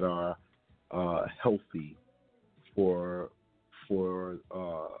frequencies that are healthy for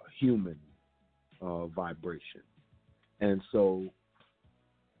human vibration. And so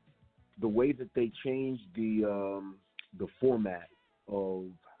the way that they changed the format of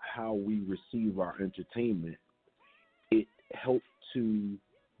how we receive our entertainment, it helped to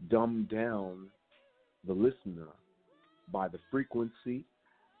dumb down the listener by the frequency,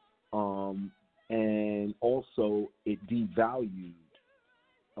 and also it devalued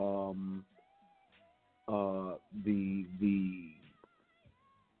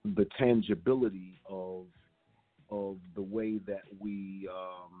the tangibility of the way that we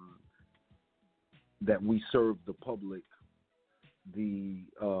serve the public the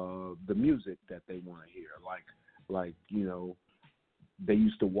music that they want to hear. Like they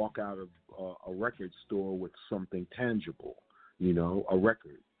used to walk out of a record store with something tangible, a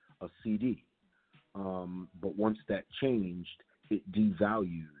record, a CD. But once that changed, it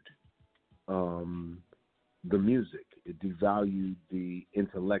devalued the music. It devalued the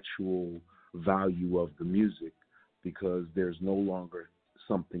intellectual value of the music because there's no longer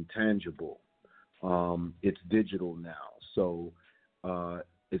something tangible. It's digital now, so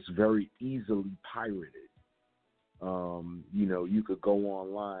it's very easily pirated. You could go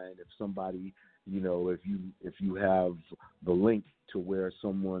online if somebody, if you have the link to where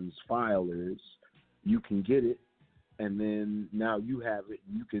someone's file is, you can get it, and then now you have it.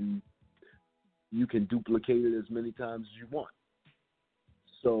 You can duplicate it as many times as you want.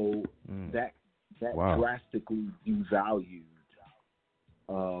 So that wow. drastically devalued,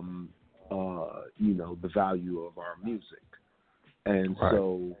 the value of our music, and right.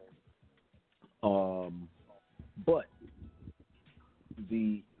 so, but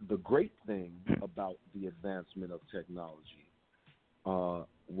the great thing about the advancement of technology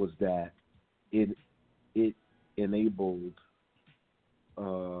was that it enabled,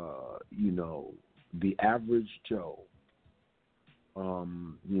 the average Joe.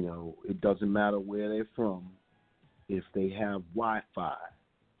 It doesn't matter where they're from, if they have Wi-Fi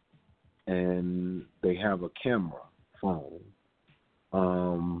and they have a camera phone,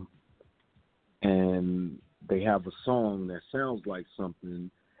 and they have a song that sounds like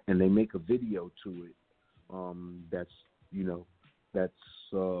something, and they make a video to it,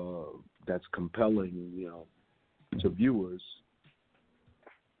 that's compelling, to viewers.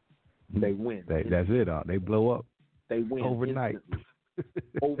 They win. That's it. They blow up. They win overnight.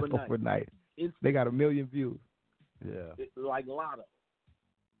 Overnight. They got 1 million views. Yeah. Like Lotto.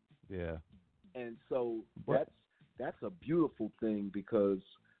 Yeah. And so that's a beautiful thing because,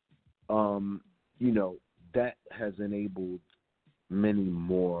 that has enabled many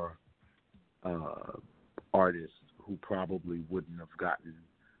more artists who probably wouldn't have gotten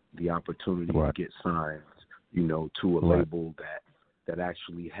the opportunity to get signed, to a label that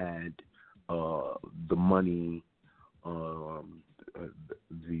actually had the money,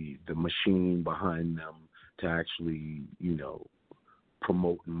 the machine behind them to actually,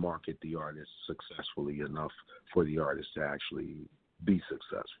 promote and market the artist successfully enough for the artist to actually be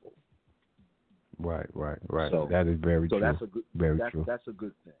successful. Right. So, that is very true. That's a good, true. That's a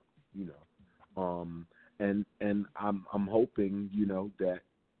good thing, and I'm hoping,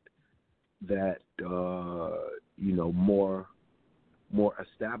 that more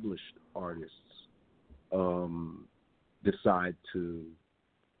established artists decide to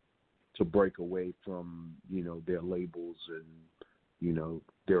break away from their labels and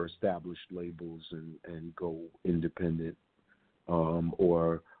their established labels and go independent,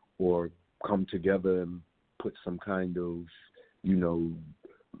 or come together and put some kind of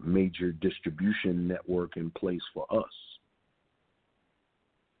major distribution network in place for us.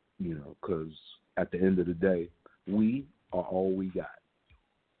 Because at the end of the day, we are all we got.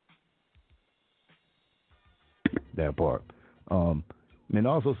 That part. And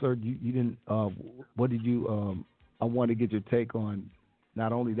also, sir, you didn't. What did you? I want to get your take on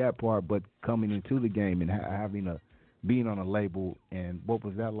not only that part, but coming into the game and being on a label, and what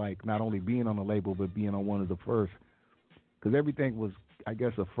was that like? Not only being on a label, but being on one of the first, because everything was, I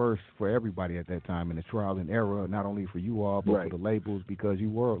guess, a first for everybody at that time in the trial and error. Not only for you all, but for the labels, because you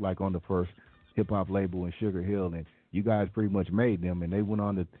were like on the first hip hop label in Sugar Hill, and you guys pretty much made them, and they went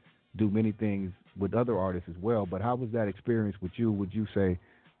on to do many things with other artists as well. But how was that experience with you, would you say?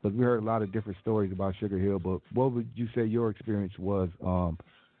 Because we heard a lot of different stories about Sugar Hill, but what would you say your experience was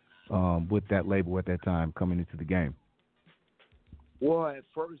with that label at that time coming into the game? Well, at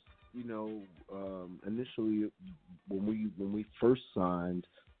first, initially when we first signed,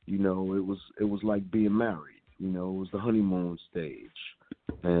 it was like being married. It was the honeymoon stage,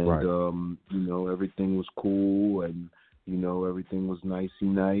 and everything was cool, and everything was nicey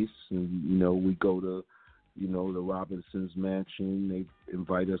nice, and we go to the Robinsons mansion. They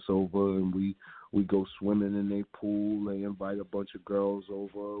invite us over, and we go swimming in their pool. They invite a bunch of girls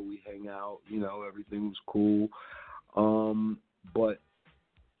over. We hang out. Everything was cool. But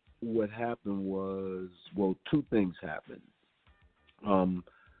what happened was, two things happened.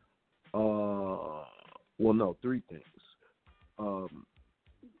 Three things.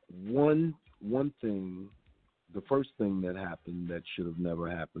 One thing, the first thing that happened that should have never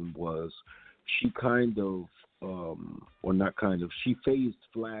happened was she she phased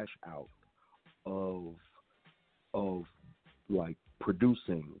Flash out of like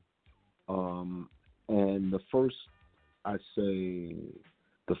producing. And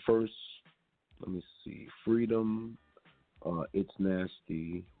let me see, Freedom, It's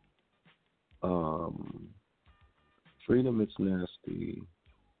Nasty, Freedom, It's Nasty,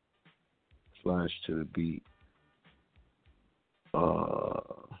 Flash to the Beat.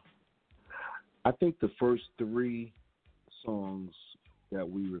 I think the first 3 songs that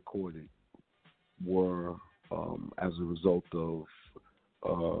we recorded were as a result of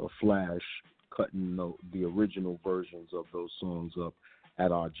Flash cutting the original versions of those songs up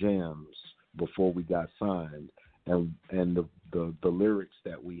at our jams before we got signed, and the lyrics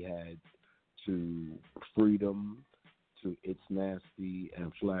that we had to Freedom, to It's Nasty,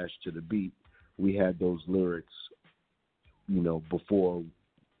 and Flash to the Beat, we had those lyrics, before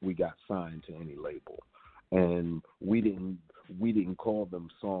we got signed to any label, and we didn't call them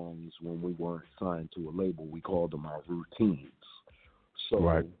songs when we weren't signed to a label. We called them our routines. So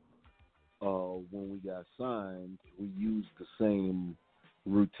right. When we got signed, we used the same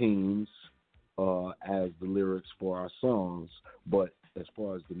routines as the lyrics for our songs, but as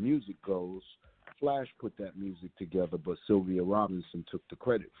far as the music goes, Flash put that music together, but Sylvia Robinson took the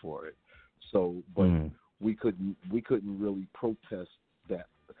credit for it. So, but we couldn't really protest that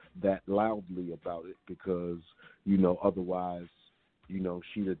loudly about it because, otherwise,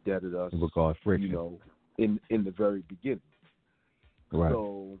 she'd have deaded us, in the very beginning. Right.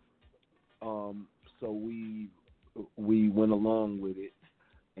 So we went along with it,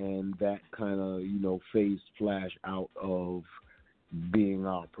 and that kind of, phased Flash out of being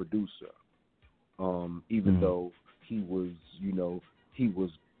our producer. Even though he was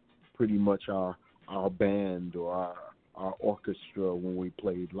pretty much our band or our orchestra when we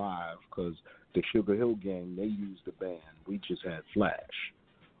played live, because the Sugar Hill Gang, they used the band. We just had Flash.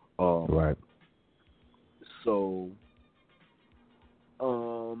 Right. So,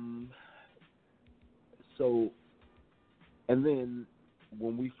 and then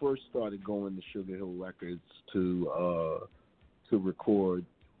when we first started going to Sugar Hill Records to record,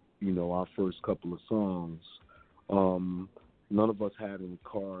 our first couple of songs, none of us had any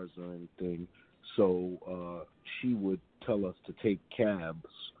cars or anything. So she would tell us to take cabs,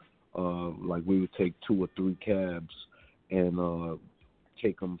 like we would take 2 or 3 cabs and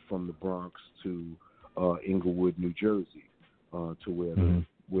take them from the Bronx to Inglewood, New Jersey, to where the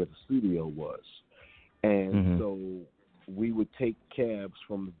studio was. And so we would take cabs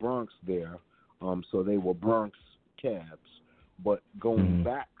from the Bronx there, so they were Bronx cabs. But going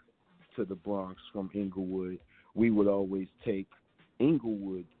back to the Bronx from Inglewood, we would always take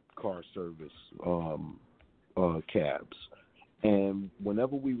Inglewood car service cabs. And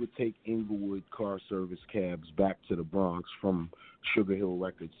whenever we would take Inglewood car service cabs back to the Bronx from Sugar Hill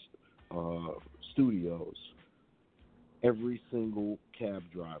Records studios, every single cab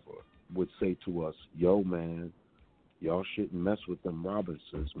driver would say to us, "Yo, man, y'all shouldn't mess with them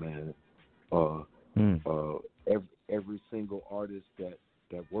Robinsons, man. Every single artist that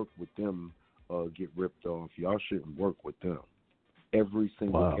worked with them get ripped off. Y'all shouldn't work with them." Every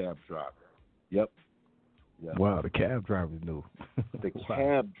single cab driver. Yep. Wow, the cab drivers knew. The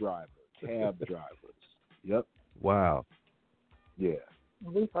cab drivers. Yep. Wow. Yeah.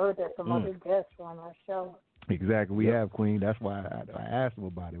 We've heard that from other guests on our show. Exactly. We have, Queen. That's why I asked them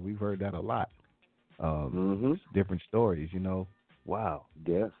about it. We've heard that a lot. Different stories, Wow.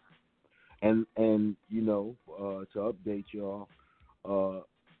 Yes. And to update y'all,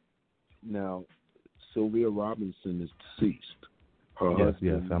 now Sylvia Robinson is deceased. Her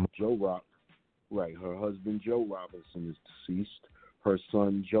husband Joe Robinson is deceased. Her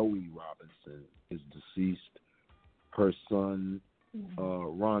son Joey Robinson is deceased. Her son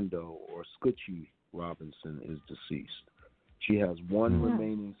Rondo or Scoochie Robinson is deceased. She has one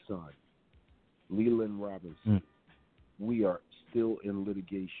remaining son, Leland Robinson. We are still in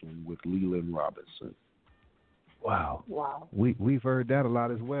litigation with Leland Robinson. Wow. We've heard that a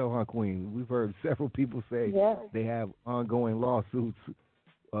lot as well, huh, Queen? We've heard several people say they have ongoing lawsuits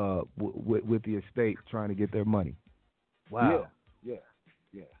with the estate trying to get their money. Wow. Yeah.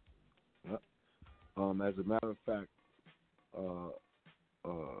 As a matter of fact,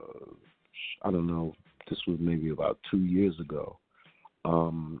 I don't know, this was maybe about 2 years ago.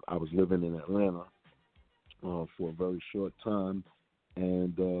 I was living in Atlanta for a very short time,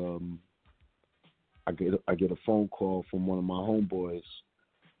 and I get a phone call from one of my homeboys,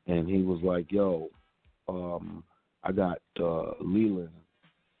 and he was like, "Yo, I got Leland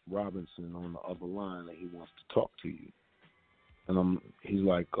Robinson on the other line, and he wants to talk to you." And he's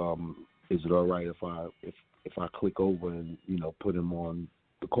like, "Is it all right if I click over and put him on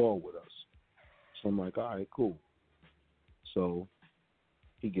the call with us?" So I'm like, "All right, cool." So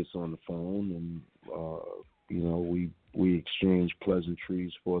he gets on the phone, and we exchange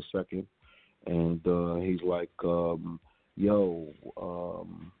pleasantries for a second, and he's like, "Yo,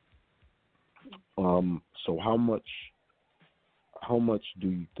 so how much do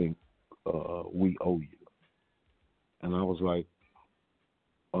you think we owe you?" And I was like,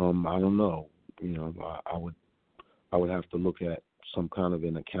 "I don't know. I would have to look at some kind of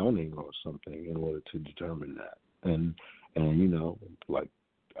an accounting or something in order to determine that. And like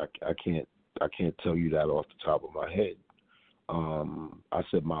I can't tell you that off the top of my head. I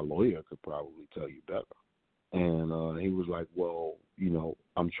said my lawyer could probably tell you better. And he was like, well,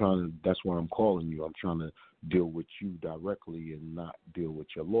 that's why I'm calling you. I'm trying to deal with you directly and not deal with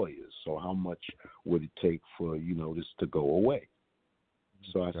your lawyers. So how much would it take for, this to go away?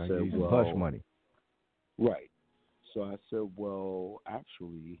 So I said, well, hush money. Right. So I said, well,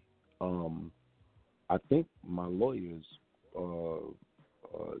 actually, I think my lawyers,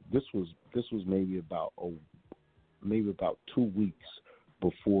 this was maybe about 2 weeks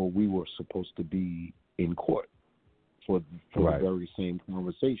before we were supposed to be in court for right. the very same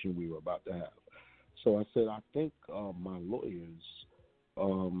conversation we were about to have. So I said, I think my lawyers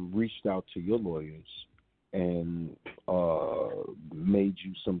reached out to your lawyers and made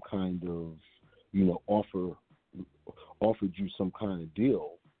you some kind of, offered you some kind of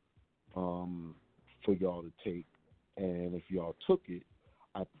deal for y'all to take. And if y'all took it,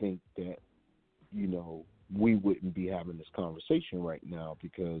 I think that, we wouldn't be having this conversation right now,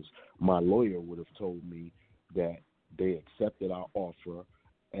 because my lawyer would have told me that they accepted our offer,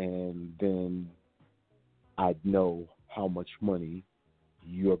 and then I'd know how much money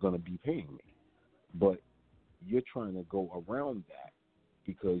you're going to be paying me. But you're trying to go around that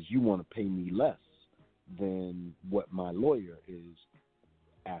because you want to pay me less than what my lawyer is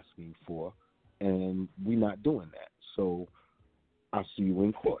asking for, and we're not doing that. So I'll see you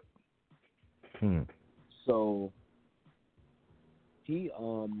in court. So he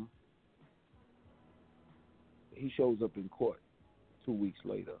shows up in court 2 weeks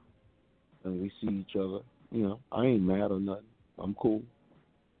later, and we see each other. I ain't mad or nothing. I'm cool.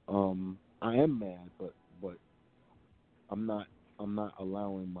 I am mad, but I'm not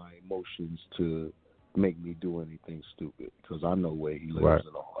allowing my emotions to make me do anything stupid, because I know where he lives right.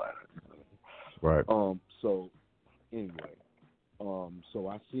 and all that. Right. So anyway, so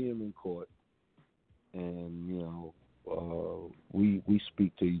I see him in court, and we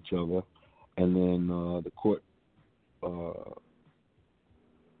speak to each other, and then the court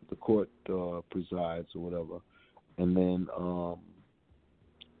presides or whatever, and then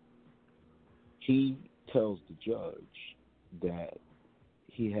he tells the judge that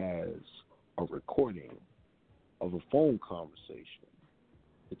he has a recording of a phone conversation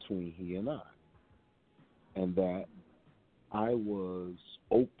between he and I, and that I was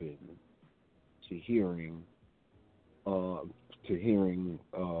open to hearing an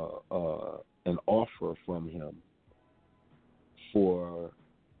offer from him for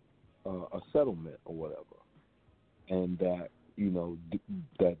a settlement or whatever, and that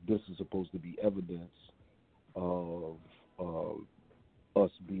that this is supposed to be evidence of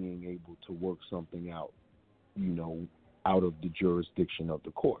us being able to work something out, out of the jurisdiction of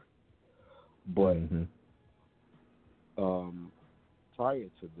the court. But prior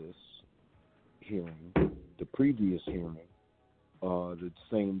to this hearing, the previous hearing, the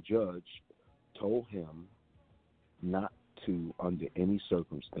same judge told him not to, under any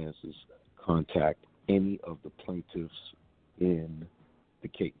circumstances, contact any of the plaintiffs in the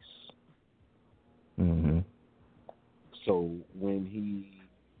case. So when he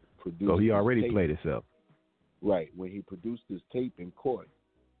produced, so he already tape, played himself. Right. When he produced his tape in court,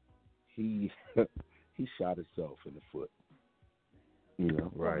 he shot himself in the foot.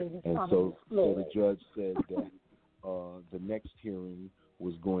 Right. And so the judge said that the next hearing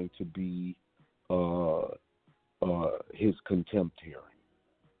was going to be his contempt hearing,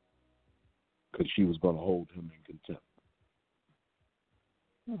 because she was going to hold him in contempt.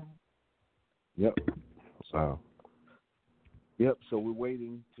 Yep. Wow. Yep. So we're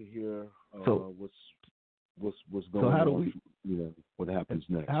waiting to hear what's going so how on. do we, what happens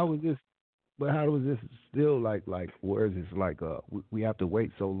next? How is this? But how is this still like? Where is this like? We have to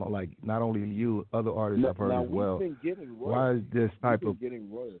wait so long. Like, not only you, other artists I've heard as well. We've been getting royalties. Why is this type of getting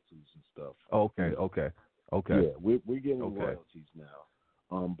royalties and stuff? Okay. Yeah, we're getting royalties now.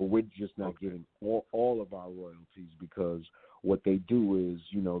 But we're just not getting all of our royalties, because what they do is,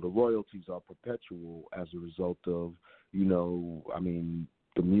 the royalties are perpetual as a result of,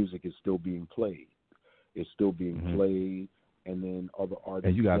 the music is still being played. It's still being played, and then other artists.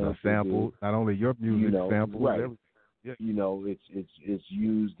 And you guys are sampled, not only your music, sampled. Right. Yeah. It's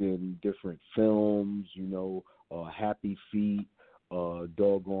used in different films, Happy Feet,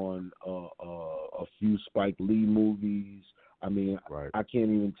 doggone a few Spike Lee movies. I can't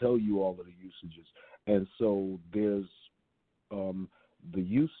even tell you all of the usages. And so there's the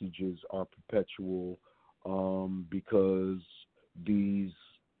usages are perpetual because these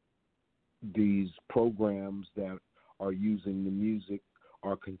these programs that are using the music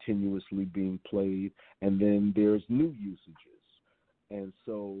are continuously being played, and then there's new usages. And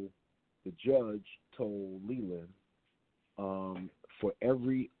so the judge told Leland, for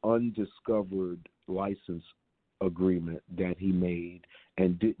every undiscovered license agreement that he made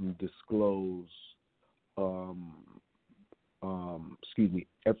and didn't disclose,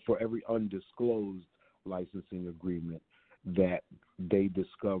 for every undisclosed licensing agreement that they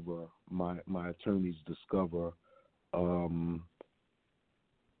discover, my attorneys discover,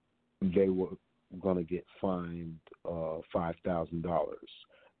 they were going to get fined $5,000,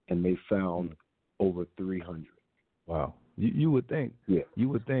 and they found over 300. Wow. You would think. Yeah. You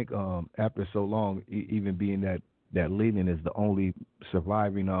would think after so long, even being that Leland is the only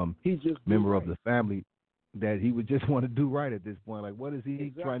surviving member of the family, that he would just want to do right at this point. Like, what is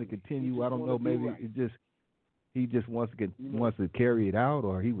he trying to continue? I don't know. Maybe he just wants to carry it out,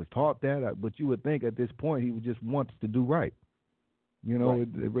 or he was taught that. But you would think at this point he would just want to do right. You know, right.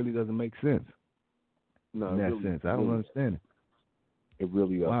 It really doesn't make sense. No, in that sense, I don't understand it. It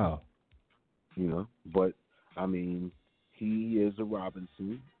really doesn't. Wow. You know, but I mean, he is a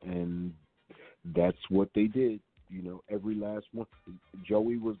Robinson, and that's what they did. You know, every last one.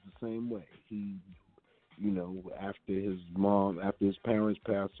 Joey was the same way. He, you know, after his parents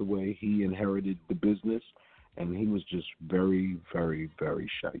passed away, he inherited the business, and he was just very, very, very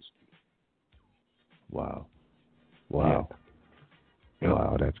shiesty. Wow. Yeah.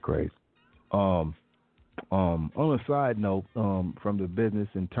 Wow, that's crazy. On a side note, from the business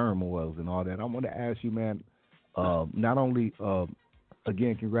and turmoils and all that, I want to ask you, man, not only,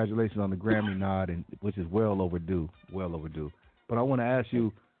 again, congratulations on the Grammy nod, and which is well overdue, but I want to ask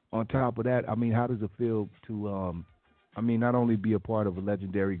you, on top of that, I mean, how does it feel to, not only be a part of a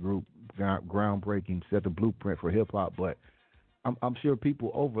legendary group, groundbreaking, set the blueprint for hip-hop, but I'm sure people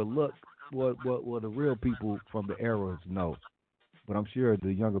overlook what the real people from the eras know. But I'm sure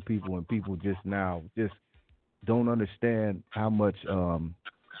the younger people and people just now just don't understand how much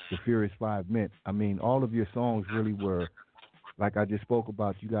the Furious Five meant. I mean, all of your songs really were, like I just spoke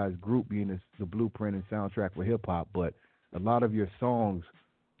about, you guys' group being the blueprint and soundtrack for hip-hop, but a lot of your songs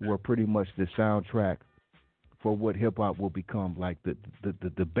were pretty much the soundtrack for what hip-hop will become, like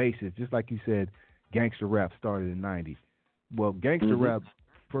the basis. Just like you said, gangster rap started in the 90s. Well, gangster rap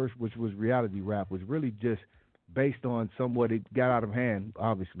first, which was reality rap, was really just based on somewhat, it got out of hand,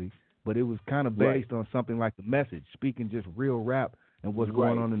 obviously, but it was kind of based on something like The Message, speaking just real rap and what's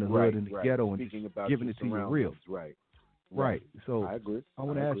going on in the hood and the ghetto, and just giving it to you real. Right. So I agree. I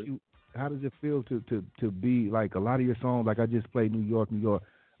want to ask you, how does it feel to be like a lot of your songs, like I just played New York,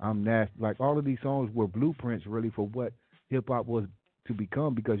 I'm Nasty, like all of these songs were blueprints really for what hip-hop was to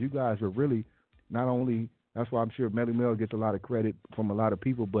become, because you guys were really not only, that's why I'm sure Melly Mel gets a lot of credit from a lot of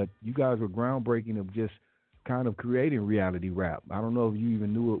people, but you guys were groundbreaking of just kind of creating reality rap. I don't know if you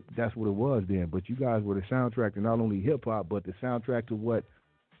even knew that's what it was then, but you guys were the soundtrack to not only hip-hop, but the soundtrack to what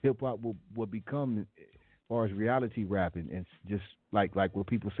hip-hop will become as far as reality rap and just like what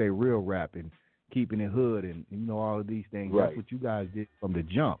people say, real rap and keeping it hood and all of these things. That's what you guys did from the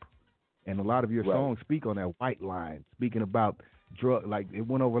jump. And a lot of your songs speak on that white line, speaking about drug, like it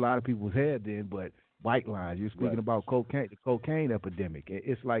went over a lot of people's head then, but white lines, you're speaking about cocaine, the cocaine epidemic.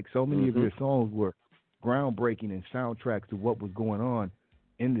 It's like so many of your songs were groundbreaking and soundtracks to what was going on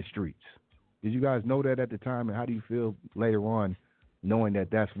in the streets. Did you guys know that at the time, and how do you feel later on knowing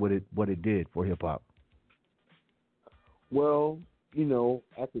that that's what it did for hip-hop? Well,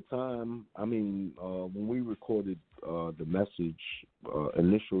 at the time, when we recorded The Message,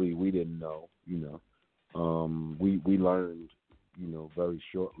 initially we didn't know, we learned, very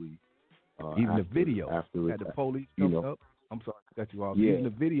shortly. Even the video, after had the police come up. I'm sorry to cut you off. Even the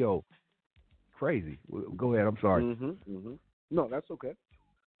video, crazy. Go ahead, I'm sorry. No, that's okay.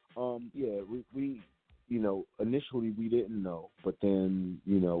 We initially we didn't know, but then,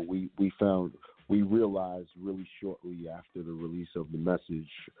 we realized really shortly after the release of The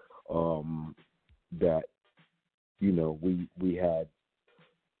Message that, we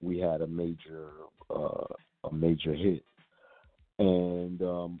had a major hit. And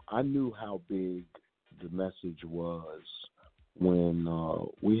I knew how big The Message was when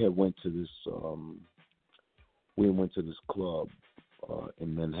we went to this club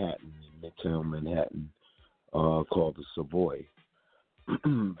in Manhattan, in Midtown Manhattan, called the Savoy,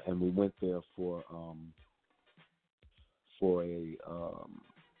 and we went there for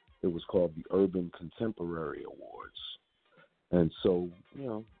it was called the Urban Contemporary Awards, and so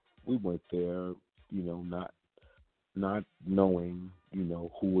we went there, not knowing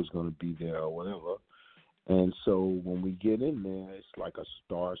who was going to be there or whatever, And so when we get in there, it's like a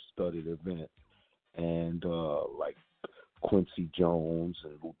star-studded event, and like Quincy Jones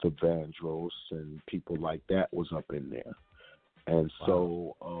and Luther Vandross and people like that was up in there. And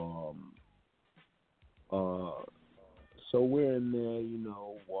so so we're in there, you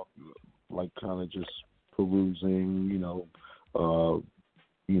know, walking, like kind of just perusing,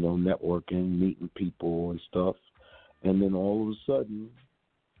 networking, meeting people and stuff. And then all of a sudden,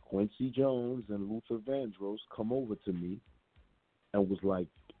 Quincy Jones and Luther Vandross come over to me and was like,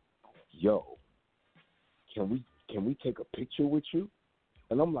 "Yo, can we take a picture with you?"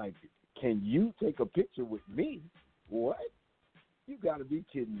 And I'm like, "Can you take a picture with me? What? You got to be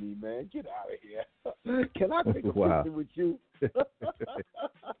kidding me, man. Get out of here. Can I take a picture with you?"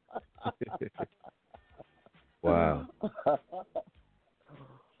 Wow.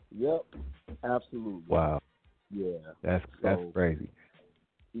 Yep, absolutely. Wow. Yeah. That's crazy.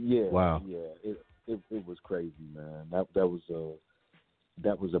 Yeah. Wow. Yeah. It was crazy, man. That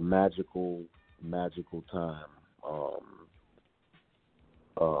was a magical time.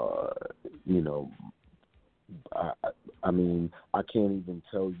 I mean, I can't even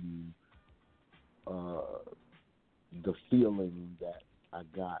tell you the feeling that I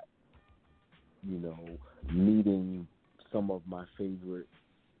got, meeting some of my favorite,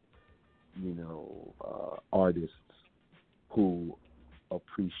 artists who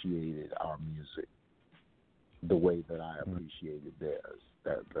appreciated our music the way that I appreciated theirs.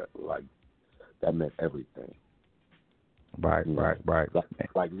 That meant everything. Right.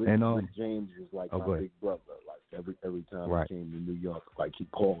 Like Rick James was like my big brother. Like every time I came to New York, like he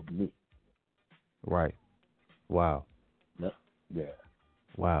called me. Right. Wow. Yep. Yeah.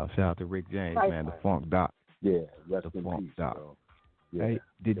 Wow. Shout out to Rick James, man, the Funk Doc. Yeah. Rest the in Funk peace, Doc. bro. Yeah. Hey,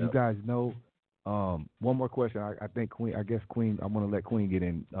 did you guys know? One more question. I think Queen. I guess Queen. I want to let Queen get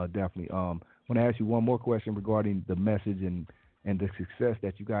in. Definitely. I want to ask you one more question regarding the message and the success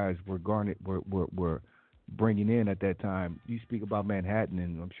that you guys were bringing in at that time. You speak about Manhattan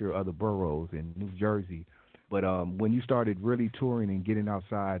and I'm sure other boroughs in New Jersey, but when you started really touring and getting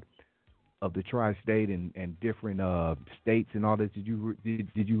outside of the tri-state and different states and all that, did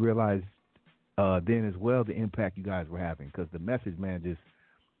you realize then as well the impact you guys were having? Because the message, man,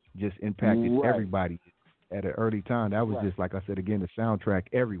 just impacted everybody at an early time. That was just, like I said again, the soundtrack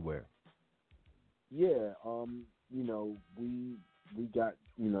everywhere. Yeah, we got,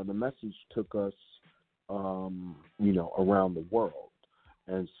 the message took us, around the world.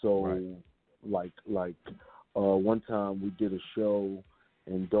 And so, like one time we did a show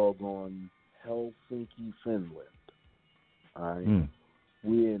in doggone Helsinki, Finland. All right?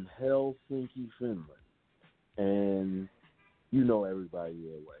 We're in Helsinki, Finland. And everybody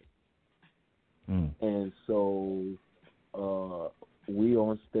there, right? And so we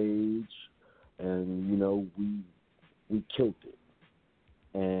on stage, and we killed it.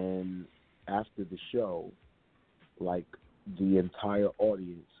 And after the show, like the entire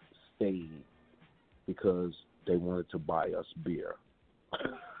audience stayed because they wanted to buy us beer.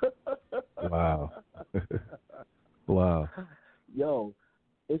 Wow. Wow. Yo,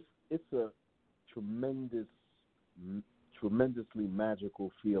 it's a tremendously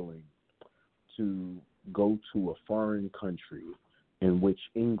magical feeling to go to a foreign country in which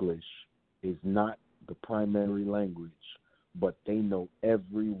English is not the primary language, but they know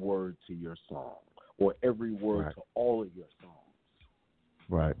every word to your song or every word to all of your songs.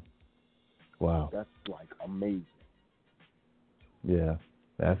 Right. Wow. That's like amazing. Yeah.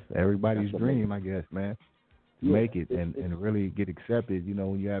 That's everybody's dream, I guess, man. Make it and really get accepted,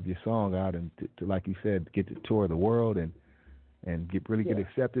 when you have your song out and to like you said, get to tour the world and get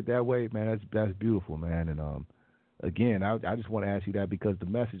accepted that way, man. That's beautiful, man. And again, I just want to ask you that because the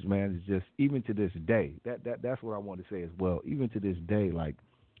message, man, is just even to this day. That's what I want to say as well. Even to this day, like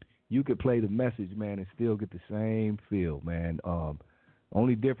you could play the message, man, and still get the same feel, man.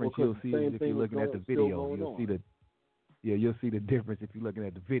 Only difference you'll see is if you're looking at the video, you'll see the difference if you're looking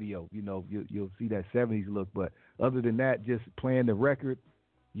at the video. You'll see that 70s look. But other than that, just playing the record,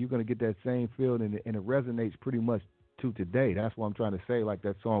 you're gonna get that same feel, and it resonates pretty much to today. That's what I'm trying to say. Like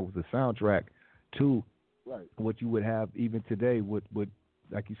that song was the soundtrack to what you would have even today with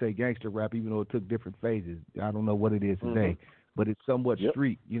like you say, gangster rap. Even though it took different phases, I don't know what it is today, but it's somewhat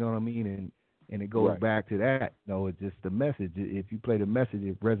street. You know what I mean? And it goes back to that. It's just the message. If you play the message,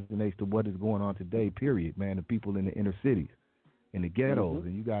 it resonates to what is going on today, period, man. The people in the inner cities, in the ghettos,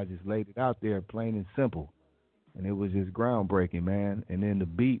 and you guys just laid it out there plain and simple. And it was just groundbreaking, man. And then the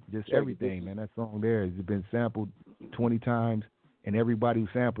beat, just everything, man. That song there has been sampled 20 times, and everybody who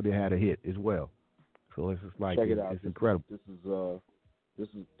sampled it had a hit as well. So it's just like, it's incredible. This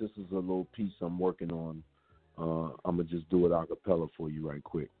This is a little piece I'm working on. I'm gonna just do it a cappella for you right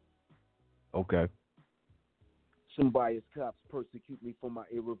quick. Okay. Some biased cops persecute me for my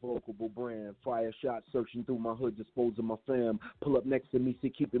irrevocable brand. Fire shots searching through my hood, dispose of my fam. Pull up next to me, say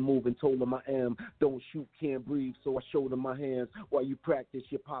keep it moving, told them I am. Don't shoot, can't breathe, so I show them my hands. While you practice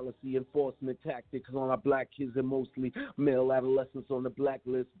your policy enforcement tactics on our black kids and mostly male adolescents on the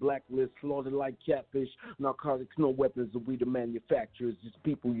blacklist, slaughtered like catfish. Narcotics, no weapons, we the manufacturers. Just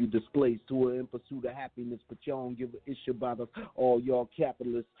people you displace who are in pursuit of happiness, but y'all don't give a issue about us. All y'all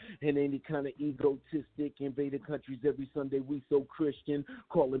capitalists and any kind of egotistic invader countries. Every Sunday we so Christian,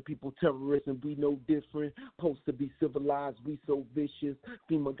 calling people terrorists and we no different. Supposed to be civilized, we so vicious.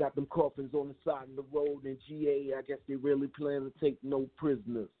 FEMA got them coffins on the side of the road, and GA, I guess they really plan to take no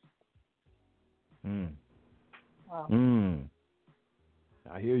prisoners. Wow.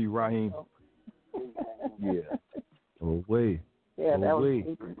 I hear you, Rahiem. Yeah. Oh wait. Yeah, that was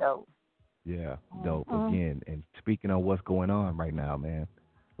super dope. Yeah, dope. Again, and speaking of what's going on right now, man,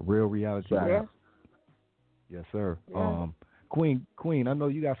 a real reality. Yeah. Yes, sir. Yeah. Queen, I know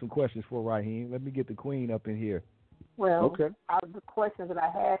you got some questions for Rahiem. Let me get the Queen up in here. Well, okay. Out of the questions that I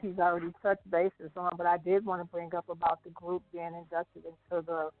had, he's already touched bases on, but I did want to bring up about the group being inducted into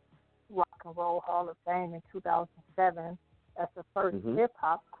the Rock and Roll Hall of Fame in 2007 as the first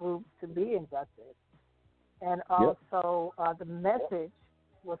hip-hop group to be inducted. And also the message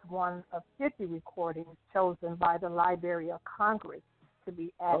was one of 50 recordings chosen by the Library of Congress to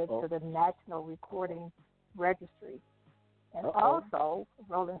be added to the National Recording Registry. And also,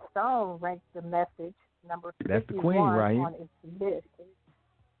 Rolling Stone ranked the message number 51 on its list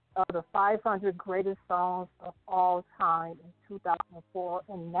of the 500 greatest songs of all time in 2004,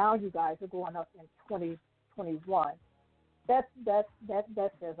 and now you guys are going up in 2021. That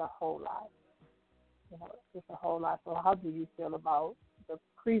says a whole lot. You know, it's a whole lot. So how do you feel about the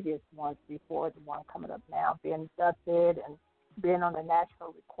previous ones before the one coming up now, being inducted and being on the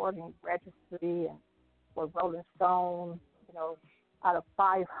National Recording Registry, and for Rolling Stone, you know, out of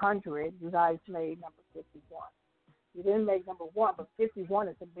 500, you guys made number 51. You didn't make number 1, but 51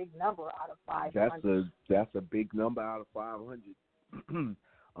 is a big number out of 500. That's a big number out of 500.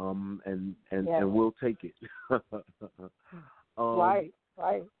 And we'll take it. Right.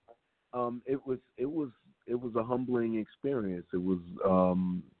 It was a humbling experience. It was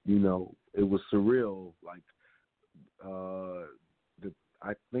it was surreal. Like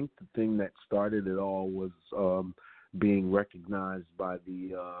I think the thing that started it all was being recognized by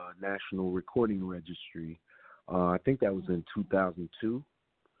the National Recording Registry. I think that was in 2002.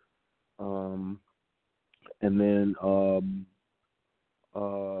 And then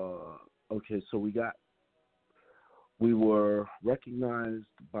okay, so we were recognized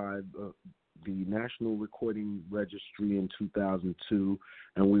by the National Recording Registry in 2002,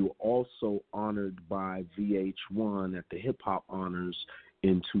 and we were also honored by VH1 at the Hip Hop Honors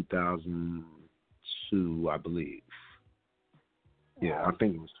in 2002, I believe. Yeah, I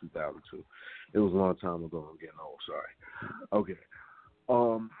think it was 2002. It was a long time ago. I'm getting old. Sorry. Okay.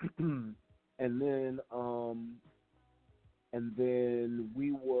 And then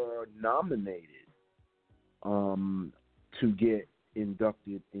we were nominated to get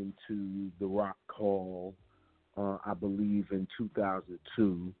inducted into the Rock Hall, I believe in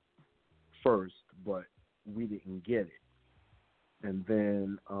 2002 first, but we didn't get it. And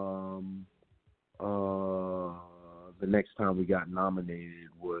then the next time we got nominated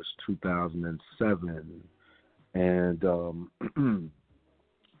was 2007, and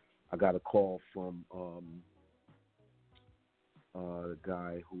I got a call from the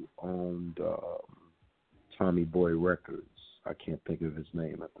guy who owned Tommy Boy Records. I can't think of his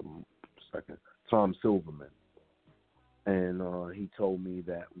name at the second. Tom Silverman. And he told me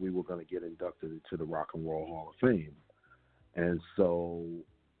that we were going to get inducted into the Rock and Roll Hall of Fame. And so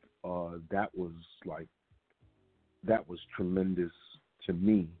that was tremendous to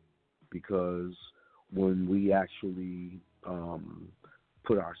me, because when we actually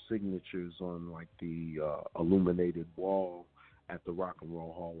put our signatures on like the illuminated wall at the Rock and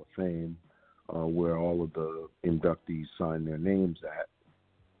Roll Hall of Fame, where all of the inductees sign their names at,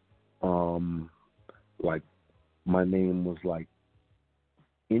 like my name was like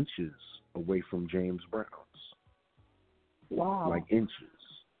inches away from James Brown's. Wow. Like inches.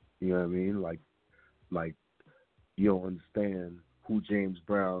 You know what I mean? Like you don't understand who James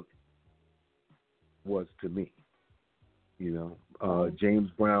Brown was to me. You know,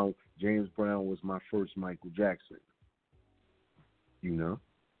 James Brown was my first Michael Jackson. You know,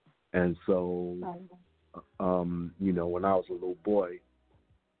 and so, when I was a little boy,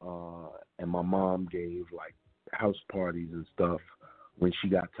 and my mom gave like house parties and stuff, when she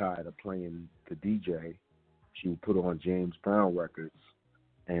got tired of playing the DJ, she would put on James Brown records,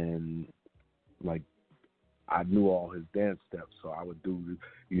 and like I knew all his dance steps, so I would do,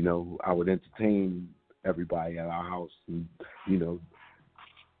 I would entertain everybody at our house and,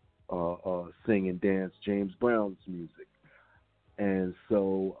 sing and dance James Brown's music. And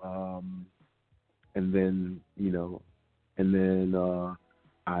so,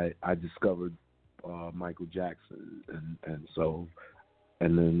 I discovered Michael Jackson, and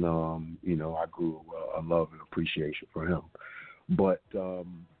then I grew a love and appreciation for him. But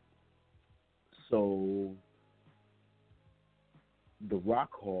so the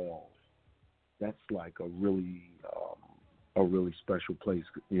Rock Hall, that's like a really special place.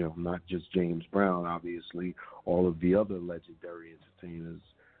 Not just James Brown, obviously, all of the other legendary entertainers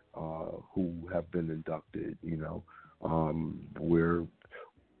who have been inducted.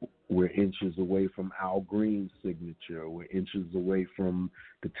 We're inches away from Al Green's signature. We're inches away from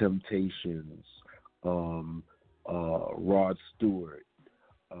the Temptations, Rod Stewart.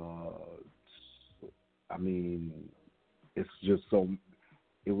 I mean, it's just so.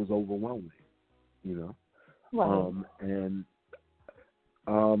 It was overwhelming, Right. And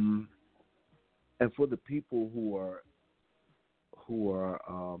for the people who are,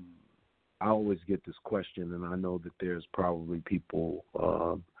 I always get this question, and I know that there's probably people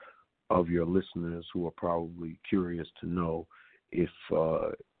of your listeners who are probably curious to know if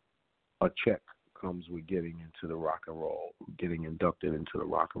a check comes with getting into the getting inducted into the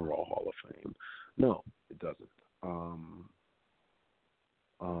Rock and Roll Hall of Fame. No, it doesn't.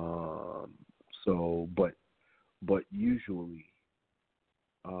 But usually,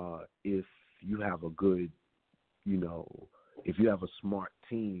 if you have a good, if you have a smart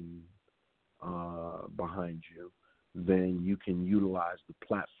team behind you, then you can utilize the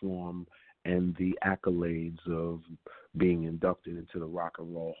platform and the accolades of being inducted into the Rock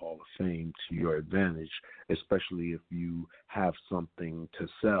and Roll Hall of Fame to your advantage, especially if you have something to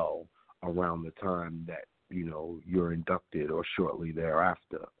sell around the time that, you're inducted or shortly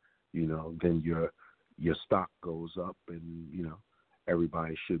thereafter. Then your stock goes up, and,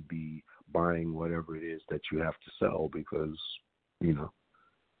 everybody should be buying whatever it is that you have to sell because,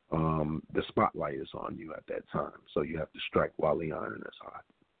 the spotlight is on you at that time. So you have to strike while the iron is hot.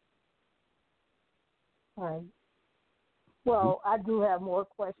 Right. Well, I do have more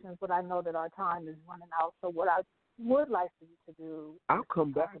questions, but I know that our time is running out. So what I would like for you to do, I'll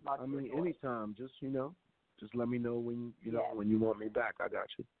come back. I mean, anytime. Just just let me know when when you want me back. I got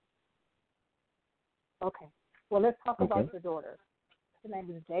you. Okay. Well, let's talk about your daughter. Her name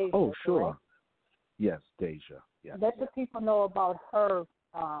is Deja. Oh, sure. Correct? Yes, Deja. Yes. Let the people know about her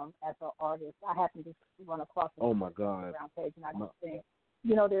as an artist. I happen to run across her Instagram page, and I just think,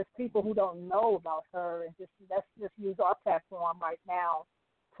 there's people who don't know about her, and let's just use our platform right now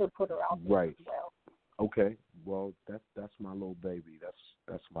to put her out there as well. Okay. Well, that's my little baby.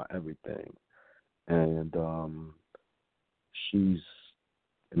 That's my everything, and she's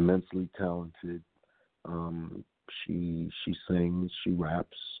immensely talented. She sings, she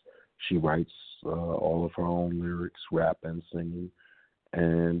raps, she writes all of her own lyrics, rap and singing,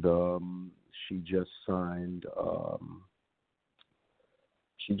 and she just signed a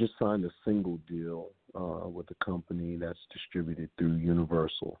single deal with a company that's distributed through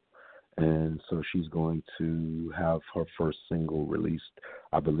Universal, and so she's going to have her first single released,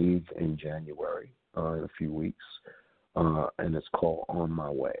 I believe, in January, in a few weeks, and it's called On My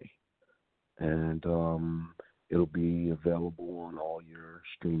Way. And it'll be available on all your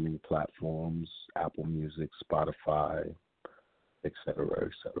streaming platforms, Apple Music, Spotify, et cetera,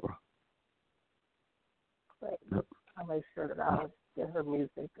 et cetera. Great. Yep. I'll make sure that I'll get her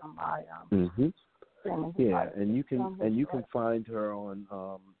music on my streaming yeah, device. and you can find her on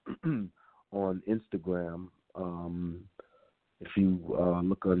on Instagram. If you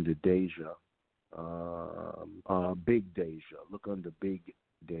look under Deja, Big Deja. Look under Big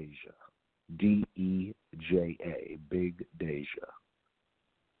Deja. Deja, Big Deja.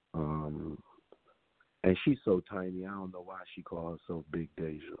 And she's so tiny, I don't know why she calls herself Big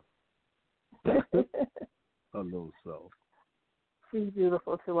Deja. Her little self. She's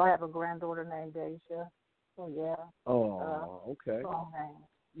beautiful too. I have a granddaughter named Deja. So yeah. Oh, okay. Strong name.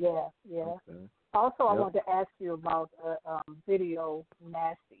 Yeah, yeah. Okay. Also, I wanted to ask you about video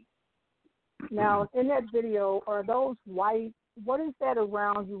Nasty. Now, in that video, are those white? What is that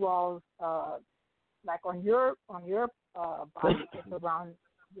around you all's, like on your body, it's around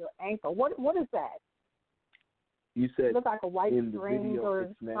your ankle? What is that? You said it looks like a white in string the video, or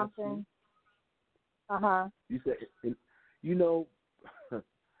it's something. Nasty? You said,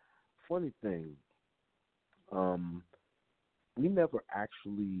 funny thing.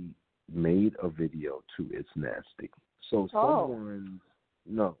 actually made a video to It's Nasty. So someone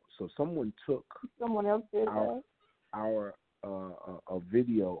took someone else did our a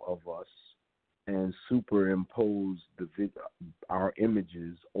video of us and superimposed our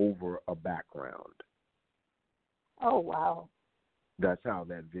images over a background. Oh, wow. That's how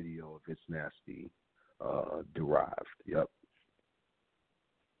that video of It's Nasty derived. Yep.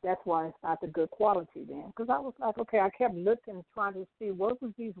 That's why it's not the good quality then. Because I was like, okay, I kept looking, trying to see what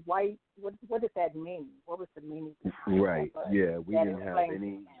was these white, what did that mean? What was the meaning? Right, yeah, we didn't have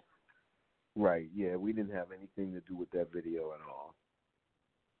any. Right, yeah, we didn't have anything to do with that video at all.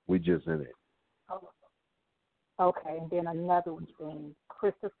 We just in it. Oh. Okay, and then another thing,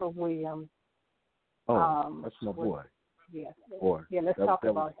 Christopher Williams. Oh, that's my boy. Yeah. Boy. Yeah, let's talk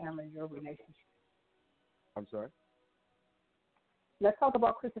about him and your relationship. I'm sorry? Let's talk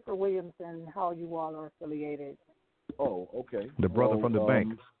about Christopher Williams and how you all are affiliated. Oh, okay. The brother from the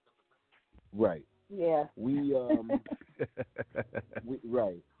bank. Right. Yeah. We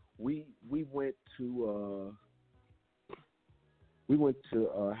went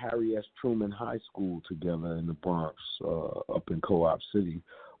to Harry S. Truman High School together in the Bronx, up in Co-op City.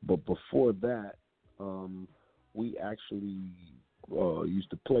 But before that, we actually used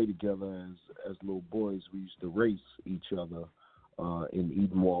to play together as little boys. We used to race each other in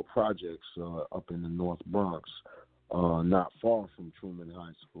Edenwald Projects up in the North Bronx, not far from Truman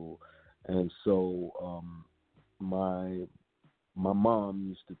High School. And so my mom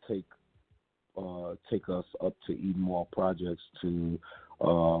used to take us up to Edenwald Projects to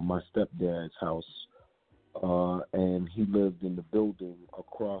my stepdad's house, and he lived in the building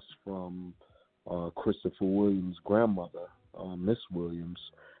across from Christopher Williams' grandmother, Miss Williams,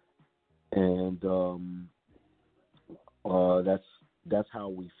 and that's how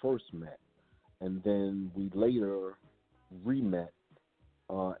we first met. And then we later re-met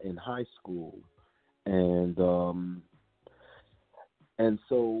in high school, and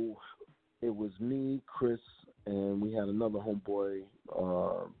so it was me, Chris, and we had another homeboy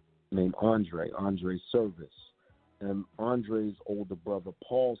named Andre Service. And Andre's older brother,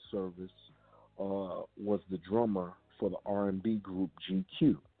 Paul Service, was the drummer for the R&B group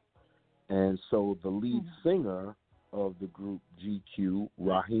GQ. And so the lead singer of the group GQ,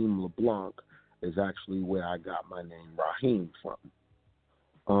 Rahiem LeBlanc, is actually where I got my name Rahiem from.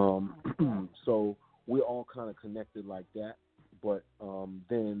 So we're all kind of connected like that. But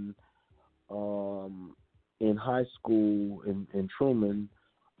then in high school in Truman,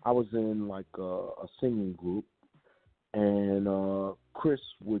 I was in like a singing group, and Chris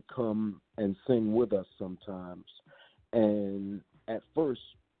would come and sing with us sometimes. And at first,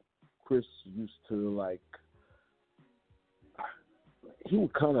 Chris used to he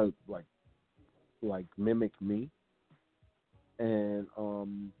would kind of like mimic me, and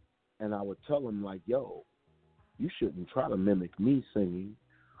I would tell him like, yo, you shouldn't try to mimic me singing.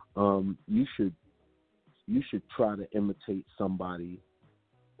 You should try to imitate somebody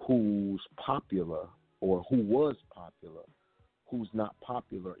who's popular or who was popular, who's not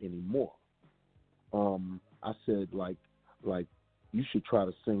popular anymore. I said like you should try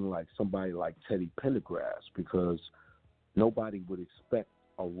to sing like somebody like Teddy Pendergrass, because nobody would expect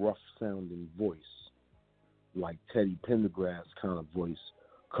a rough sounding voice like Teddy Pendergrass kind of voice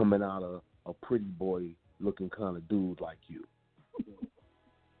coming out of a pretty boy looking kind of dude like you.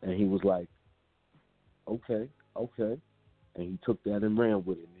 And he was like, okay. And he took that and ran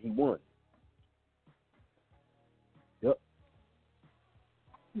with it, and he won. Yep.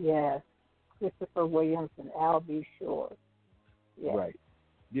 Yes. Christopher Williams and Albie Shore. Yes. Right.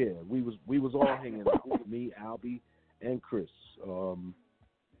 Yeah, we was all hanging out. Me, Albie, and Chris.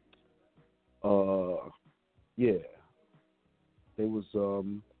 Yeah. There was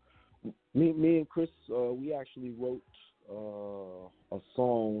me and Chris, we actually wrote a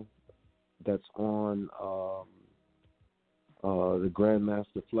song that's on the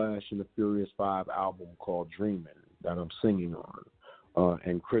Grandmaster Flash and the Furious 5 album called Dreamin', that I'm singing on.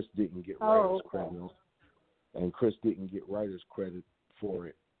 And Chris didn't get writer's credit. And Chris didn't get writer's credit for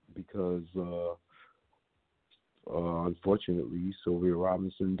it because unfortunately Sylvia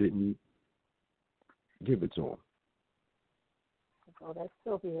Robinson didn't give it to him. Oh, that's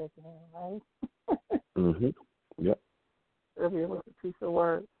Sylvia's name, right? Mhm. Yep. Sylvia was a piece of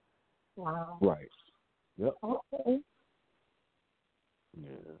work. Wow. Right. Yep. Okay.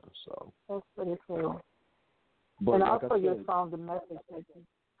 Yeah. So. That's pretty cool. But and like also your said, song, The Message.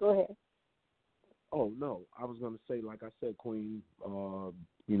 Go ahead. Oh no, I was gonna say, like I said, Queen.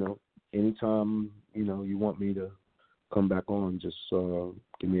 Anytime you want me to come back on, just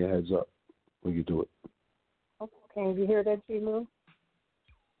give me a heads up when you do it. Can you hear that, G. Lou?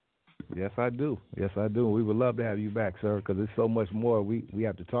 Yes, I do. Yes, I do. We would love to have you back, sir, because there's so much more we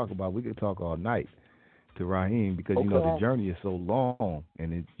have to talk about. We could talk all night to Rahiem because, you know, the journey is so long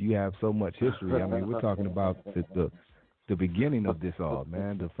and you have so much history. I mean, we're talking about the beginning of this all,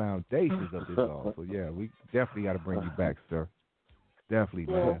 man, the foundations of this all. So, yeah, we definitely got to bring you back, sir.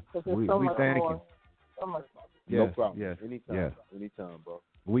 Definitely, man. We thank you. So much more. Yes, no problem. Yes, anytime. Yes. Anytime, bro.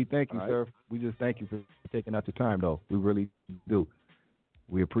 We thank you, All sir. right. We just thank you for taking out the time, though. We really do.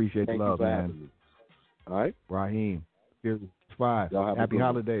 We appreciate the Thank love, you for man. having me. All right. Rahiem, Fearless 5. Happy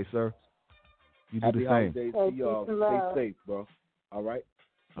holidays, sir. You do the same. Happy holidays to y'all. Stay safe, bro. All right?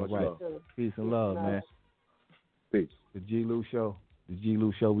 All right. Peace and love, man. Peace. The G. Lou Show. The G.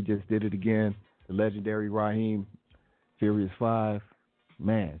 Lou Show, we just did it again. The legendary Rahiem, Furious 5.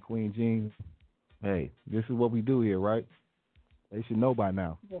 Man, Queen Jean. Hey, this is what we do here, right? They should know by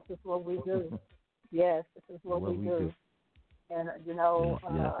now. This is what we do. Yes, this is what we do. And, you know,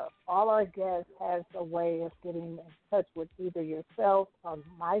 all our guests has a way of getting in touch with either yourself or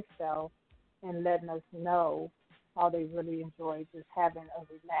myself and letting us know how they really enjoy just having a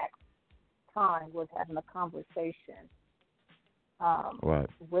relaxed time with having a conversation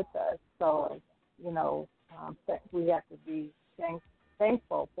with us. So, you know, we have to be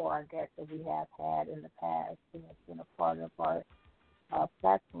thankful for our guests that we have had in the past, and it's been a part of our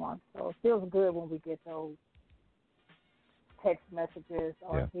platform. So it feels good when we get those text messages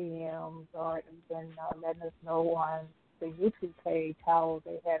or DMs or even letting us know on the YouTube page how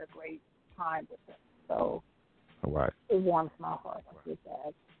they had a great time with us. So it warms my heart to get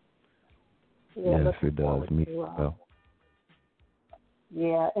that. Yes, it does. Me so.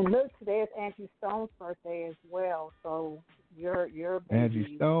 Yeah, and look, today is Angie Stone's birthday as well. So your baby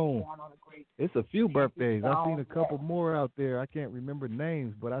Angie Stone. Is going on a great. It's a few birthdays. Stone, I've seen a couple more out there. I can't remember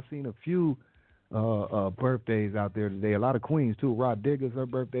names, but I've seen a few birthdays out there today. A lot of queens too. Rod Digger's her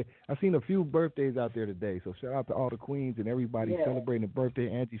birthday. I've seen a few birthdays out there today. So shout out to all the queens and everybody celebrating a birthday.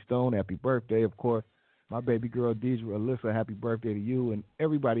 Angie Stone, happy birthday, of course. My baby girl Deidre Alyssa, happy birthday to you and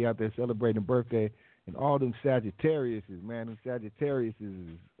everybody out there celebrating a birthday. And all them Sagittariuses, man. Them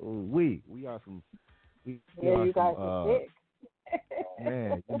Sagittariuses, we are some. We are you guys some, are sick.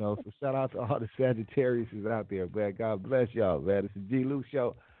 Man, you know, so shout out to all the Sagittariuses out there, man. God bless y'all, man. It's the G. Lou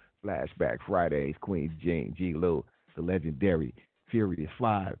Show. Flashback Fridays, Queen Jean, G. Lou, the legendary Furious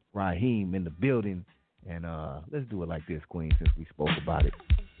 5, Rahiem in the building. And let's do it like this, Queen, since we spoke about it.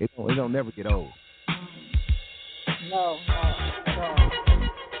 It don't never get old. No.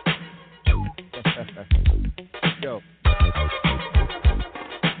 Yo.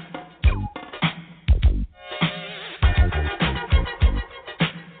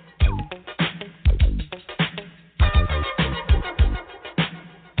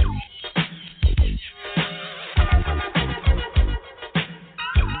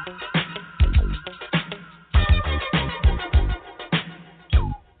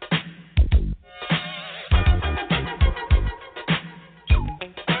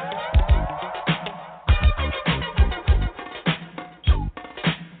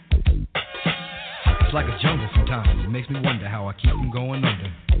 It's like a jungle sometimes, it makes me wonder how I keep from going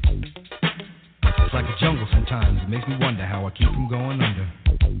under. It's like a jungle sometimes, it makes me wonder how I keep from going under.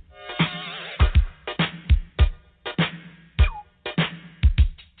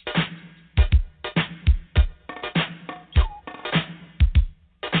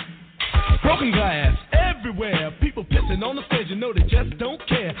 Broken glass everywhere, people pissing on the stage, you know they just don't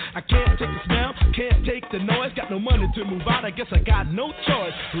care. I can't take the smell, can't take the noise, got no money to move out, I guess I got no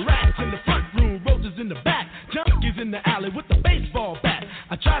choice. Rats in the front room, roaches in the back, junkies in the alley with the baseball bat.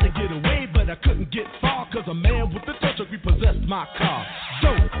 I tried to get away, but I couldn't get far, cause a man with a tow truck repossessed my car.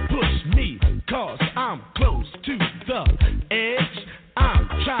 Don't push me, cause I'm close to the edge. I'm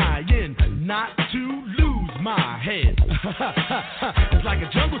trying not to lose my head. It's like a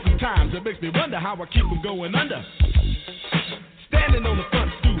jungle sometimes, it makes me wonder how I keep from going under. Standing on the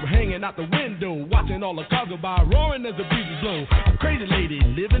front stoop, hanging out the window, watching all the cars go by, roaring as the breezes blow. A crazy lady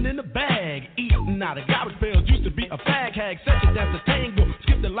living in a bag, eating out of garbage pails, used to be a fag hag, such a dance a tango,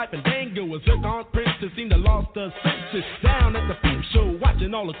 skipped the life and dango, a zircon princess seemed to lost her senses. Down at the peep show,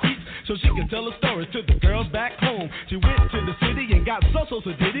 watching all the creeps, so she could tell her stories to the girls back home. She went to the city and got so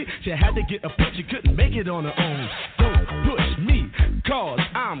did it. She had to get a push, she couldn't make it on her own. Don't push me, cause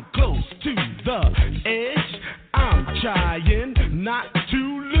I'm close to the edge. I'm trying not to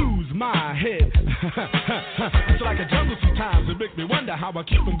lose my head. It's like a jungle sometimes, it makes me wonder how I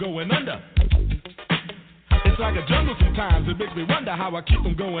keep from going under. It's like a jungle sometimes, it makes me wonder how I keep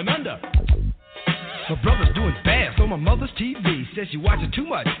from going under. My brother's doing fast on my mother's TV. Says she watches too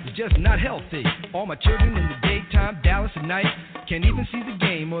much, it's just not healthy. All my children in the daytime, Dallas at night. Can't even see the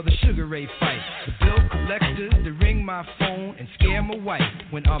game or the Sugar Ray fight. The bill collectors, they ring my phone and scare my wife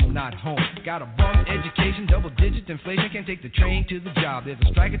when I'm not home. Got a bum education, double-digit inflation. Can't take the train to the job, there's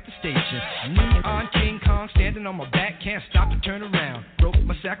a strike at the station. Neon King Kong standing on my back, can't stop to turn around. Broke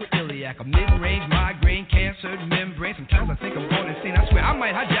my sacroiliac, a mid-range migraine, cancer membrane. Sometimes I think I'm going insane, I swear I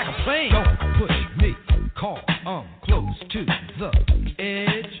might hijack a plane. Don't push me, call, I'm close to the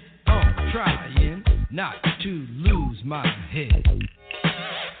edge. I'm trying not to lose my head.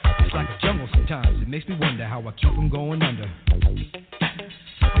 It's like a jungle sometimes, it makes me wonder how I keep from going under.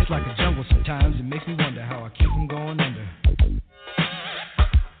 It's like a jungle sometimes, it makes me wonder how I keep from going under.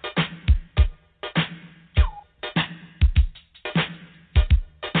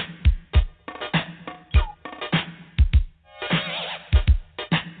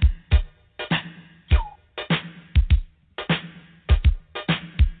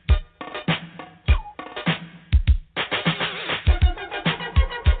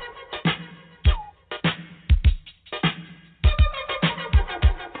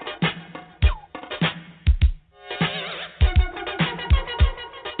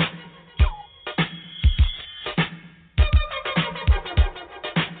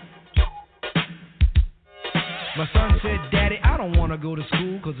 My son said, Daddy, I don't want to go to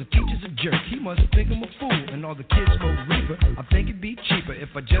school because the teacher's a jerk. He must think I'm a fool and all the kids smoke reefer. I think it'd be cheaper if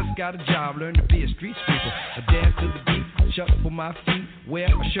I just got a job, learn to be a street sweeper. I dance to the beat, shuffle my feet, wear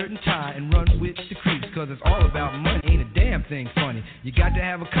a shirt and tie and run with the creeps because it's all about money, ain't a damn thing funny. You got to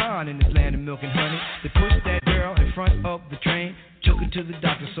have a con in this land of milk and honey. They pushed that girl in front of the train, took her to the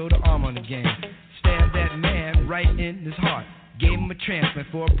doctor, sewed her arm on the game. Stabbed that man right in his heart. Gave him a transplant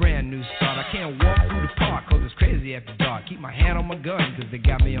for a brand new start. I can't walk through the park cause it's crazy after dark. Keep my hand on my gun cause they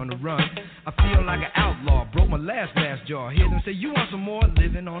got me on the run. I feel like an outlaw, broke my last jaw. Hear them say, you want some more?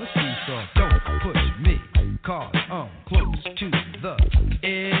 Living on a seesaw. Don't push me cause I'm close to the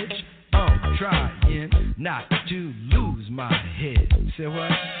edge. I'm trying not to lose my head. Say what?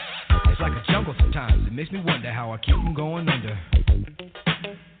 It's like a jungle sometimes. It makes me wonder how I keep from going under.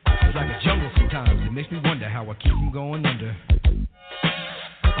 It's like a jungle sometimes, it makes me wonder how I keep from going under.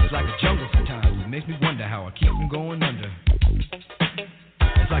 It's like a jungle sometimes, it makes me wonder how I keep from going under.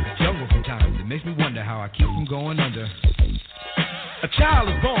 It's like a jungle sometimes, it makes me wonder how I keep from going under. A child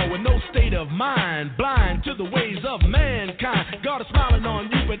is born with no state of mind, blind to the ways of mankind. God is smiling on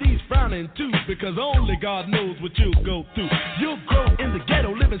you, but he's frowning too, because only God knows what you'll go through. You'll grow in the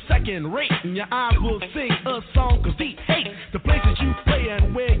ghetto, living second rate, and your eyes will sing a song, cause he hates the places you play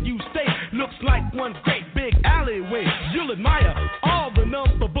and where you stay. Looks like one great big alleyway. You'll admire all the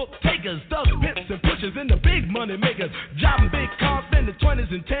number book takers, thugs, pimps, and pushers, and the big money makers. Driving big cars, spending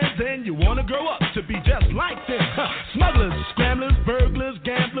 20s and 10s, and you wanna grow up to be just like them. Smugglers, scramblers, burglars,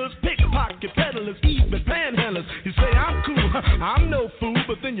 gamblers, pickpocket peddlers, even panhandlers. You say I'm cool, I'm no fool,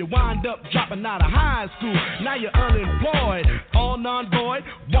 but then you wind up dropping out of high school. Now you're unemployed, all non-void,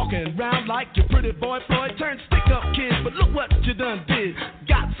 walking around like your pretty boy Floyd. Turned stick-up kid, but look what you done did.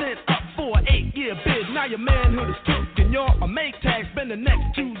 Got sent up for an 8-year bid. Now your manhood is took and you're a make tag. Spend the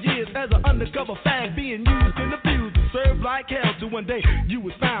next 2 years as an undercover fag, being used and abused and served like hell. Till one day you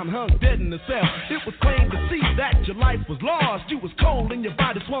was found hung dead in the cell. It was plain to see that your life was lost. You was cold and your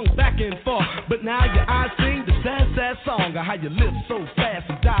body swung back and forth. But now your eyes sing the sad, sad song of how you live so fast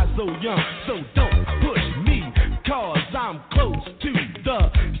and die so young. So don't push me, cause I'm close to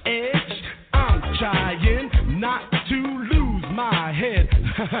the edge. I'm trying not to lose my head.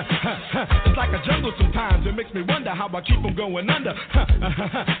 It's like a jungle sometimes, it makes me wonder how I keep from going under.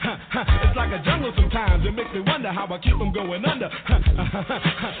 It's like a jungle sometimes, it makes me wonder how I keep from going under.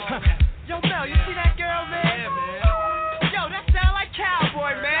 Yo, Mel, you see that girl, man? Yeah, man. Yo, that sound like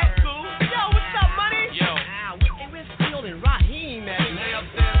Cowboy, man. Cool. Yo, what's up, money? Yo. Hey, where's Field and Rahiem, man? They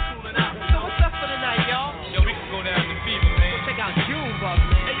upstairs cooling out. So what's up for the night, y'all? Yo, we can go down to Fever, man. Go check out Junebug,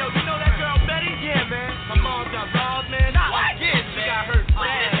 man. Hey, yo, you know that girl Betty? Yeah, man. My mom got robbed, man. Not what? Again, she got hurt. What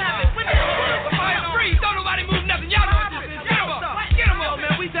just happened? What just happened? Freeze, don't nobody move nothing. Y'all know what this is. Get him up. Get him up. Yo,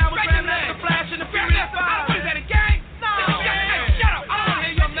 man, we down with Grandmaster Flash and the Furious 5. What is that, a gang? No, man. Shut up. I don't want to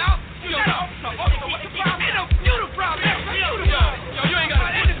hear your mouth. Shut up. What's the problem? Ain't no you the problem. Yo, you ain't got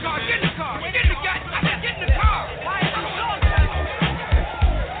to get in the car. Get in the car. Get in the car. I said get in the car. Why is you doing that?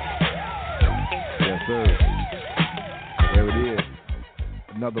 Yes, sir. There it is.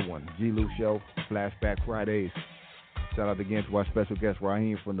 Another one. G. Lou Show, Flashback Fridays. Shout out again to our special guest,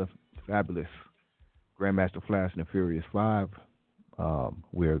 Rahiem, from the fabulous Grandmaster Flash and the Furious 5.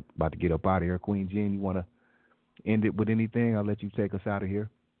 We're about to get up out of here. Queen Jean, you want to end it with anything? I'll let you take us out of here.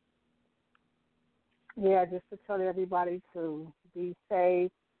 Yeah, just to tell everybody to be safe,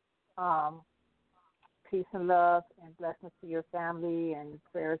 peace and love, and blessings to your family, and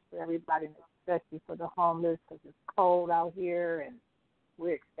prayers for everybody, and especially for the homeless, because it's cold out here, and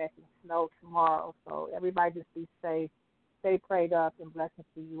we're expecting snow tomorrow. So everybody just be safe, stay prayed up, and blessings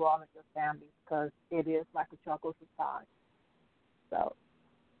to you all and your families, because it is like a chuckle sometimes. So,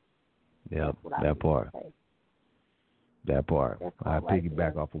 yep, that part. That part. I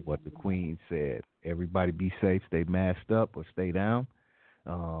piggyback off of what the Queen said. Everybody be safe, stay masked up or stay down.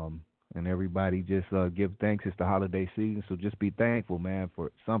 And everybody just give thanks. It's the holiday season, so just be thankful, man,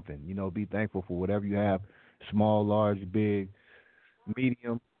 for something. You know, be thankful for whatever you have, small, large, big,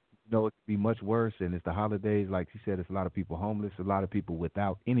 medium. You know, it could be much worse, and it's the holidays. Like she said, it's a lot of people homeless, a lot of people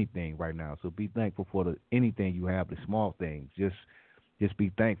without anything right now. So be thankful for anything you have, the small things. Just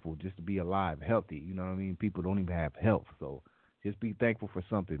be thankful just to be alive, healthy. You know what I mean? People don't even have health. So just be thankful for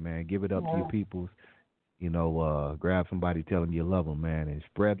something, man. Give it up to your peoples. You know, grab somebody, tell them you love them, man, and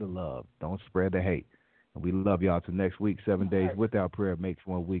spread the love. Don't spread the hate. And we love y'all till next week. 7 days without prayer makes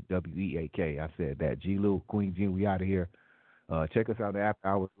 1 week. WEAK. I said that. G. Lou, Queen Jean, we out of here. Check us out at After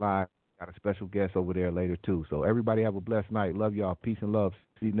Hours Live. Got a special guest over there later, too. So everybody have a blessed night. Love y'all. Peace and love.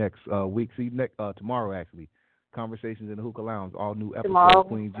 See you next week. See you tomorrow, actually. Conversations in the Hookah Lounge, all new episode. Tomorrow,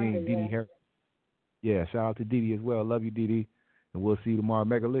 Queen Jean, Dee Dee Harris. Yeah, shout out to Dee Dee as well. Love you, Dee Dee. And we'll see you tomorrow.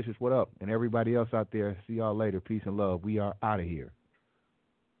 Megalicious, what up? And everybody else out there, see y'all later. Peace and love. We are out of here.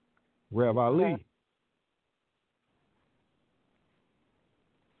 Rev Ali.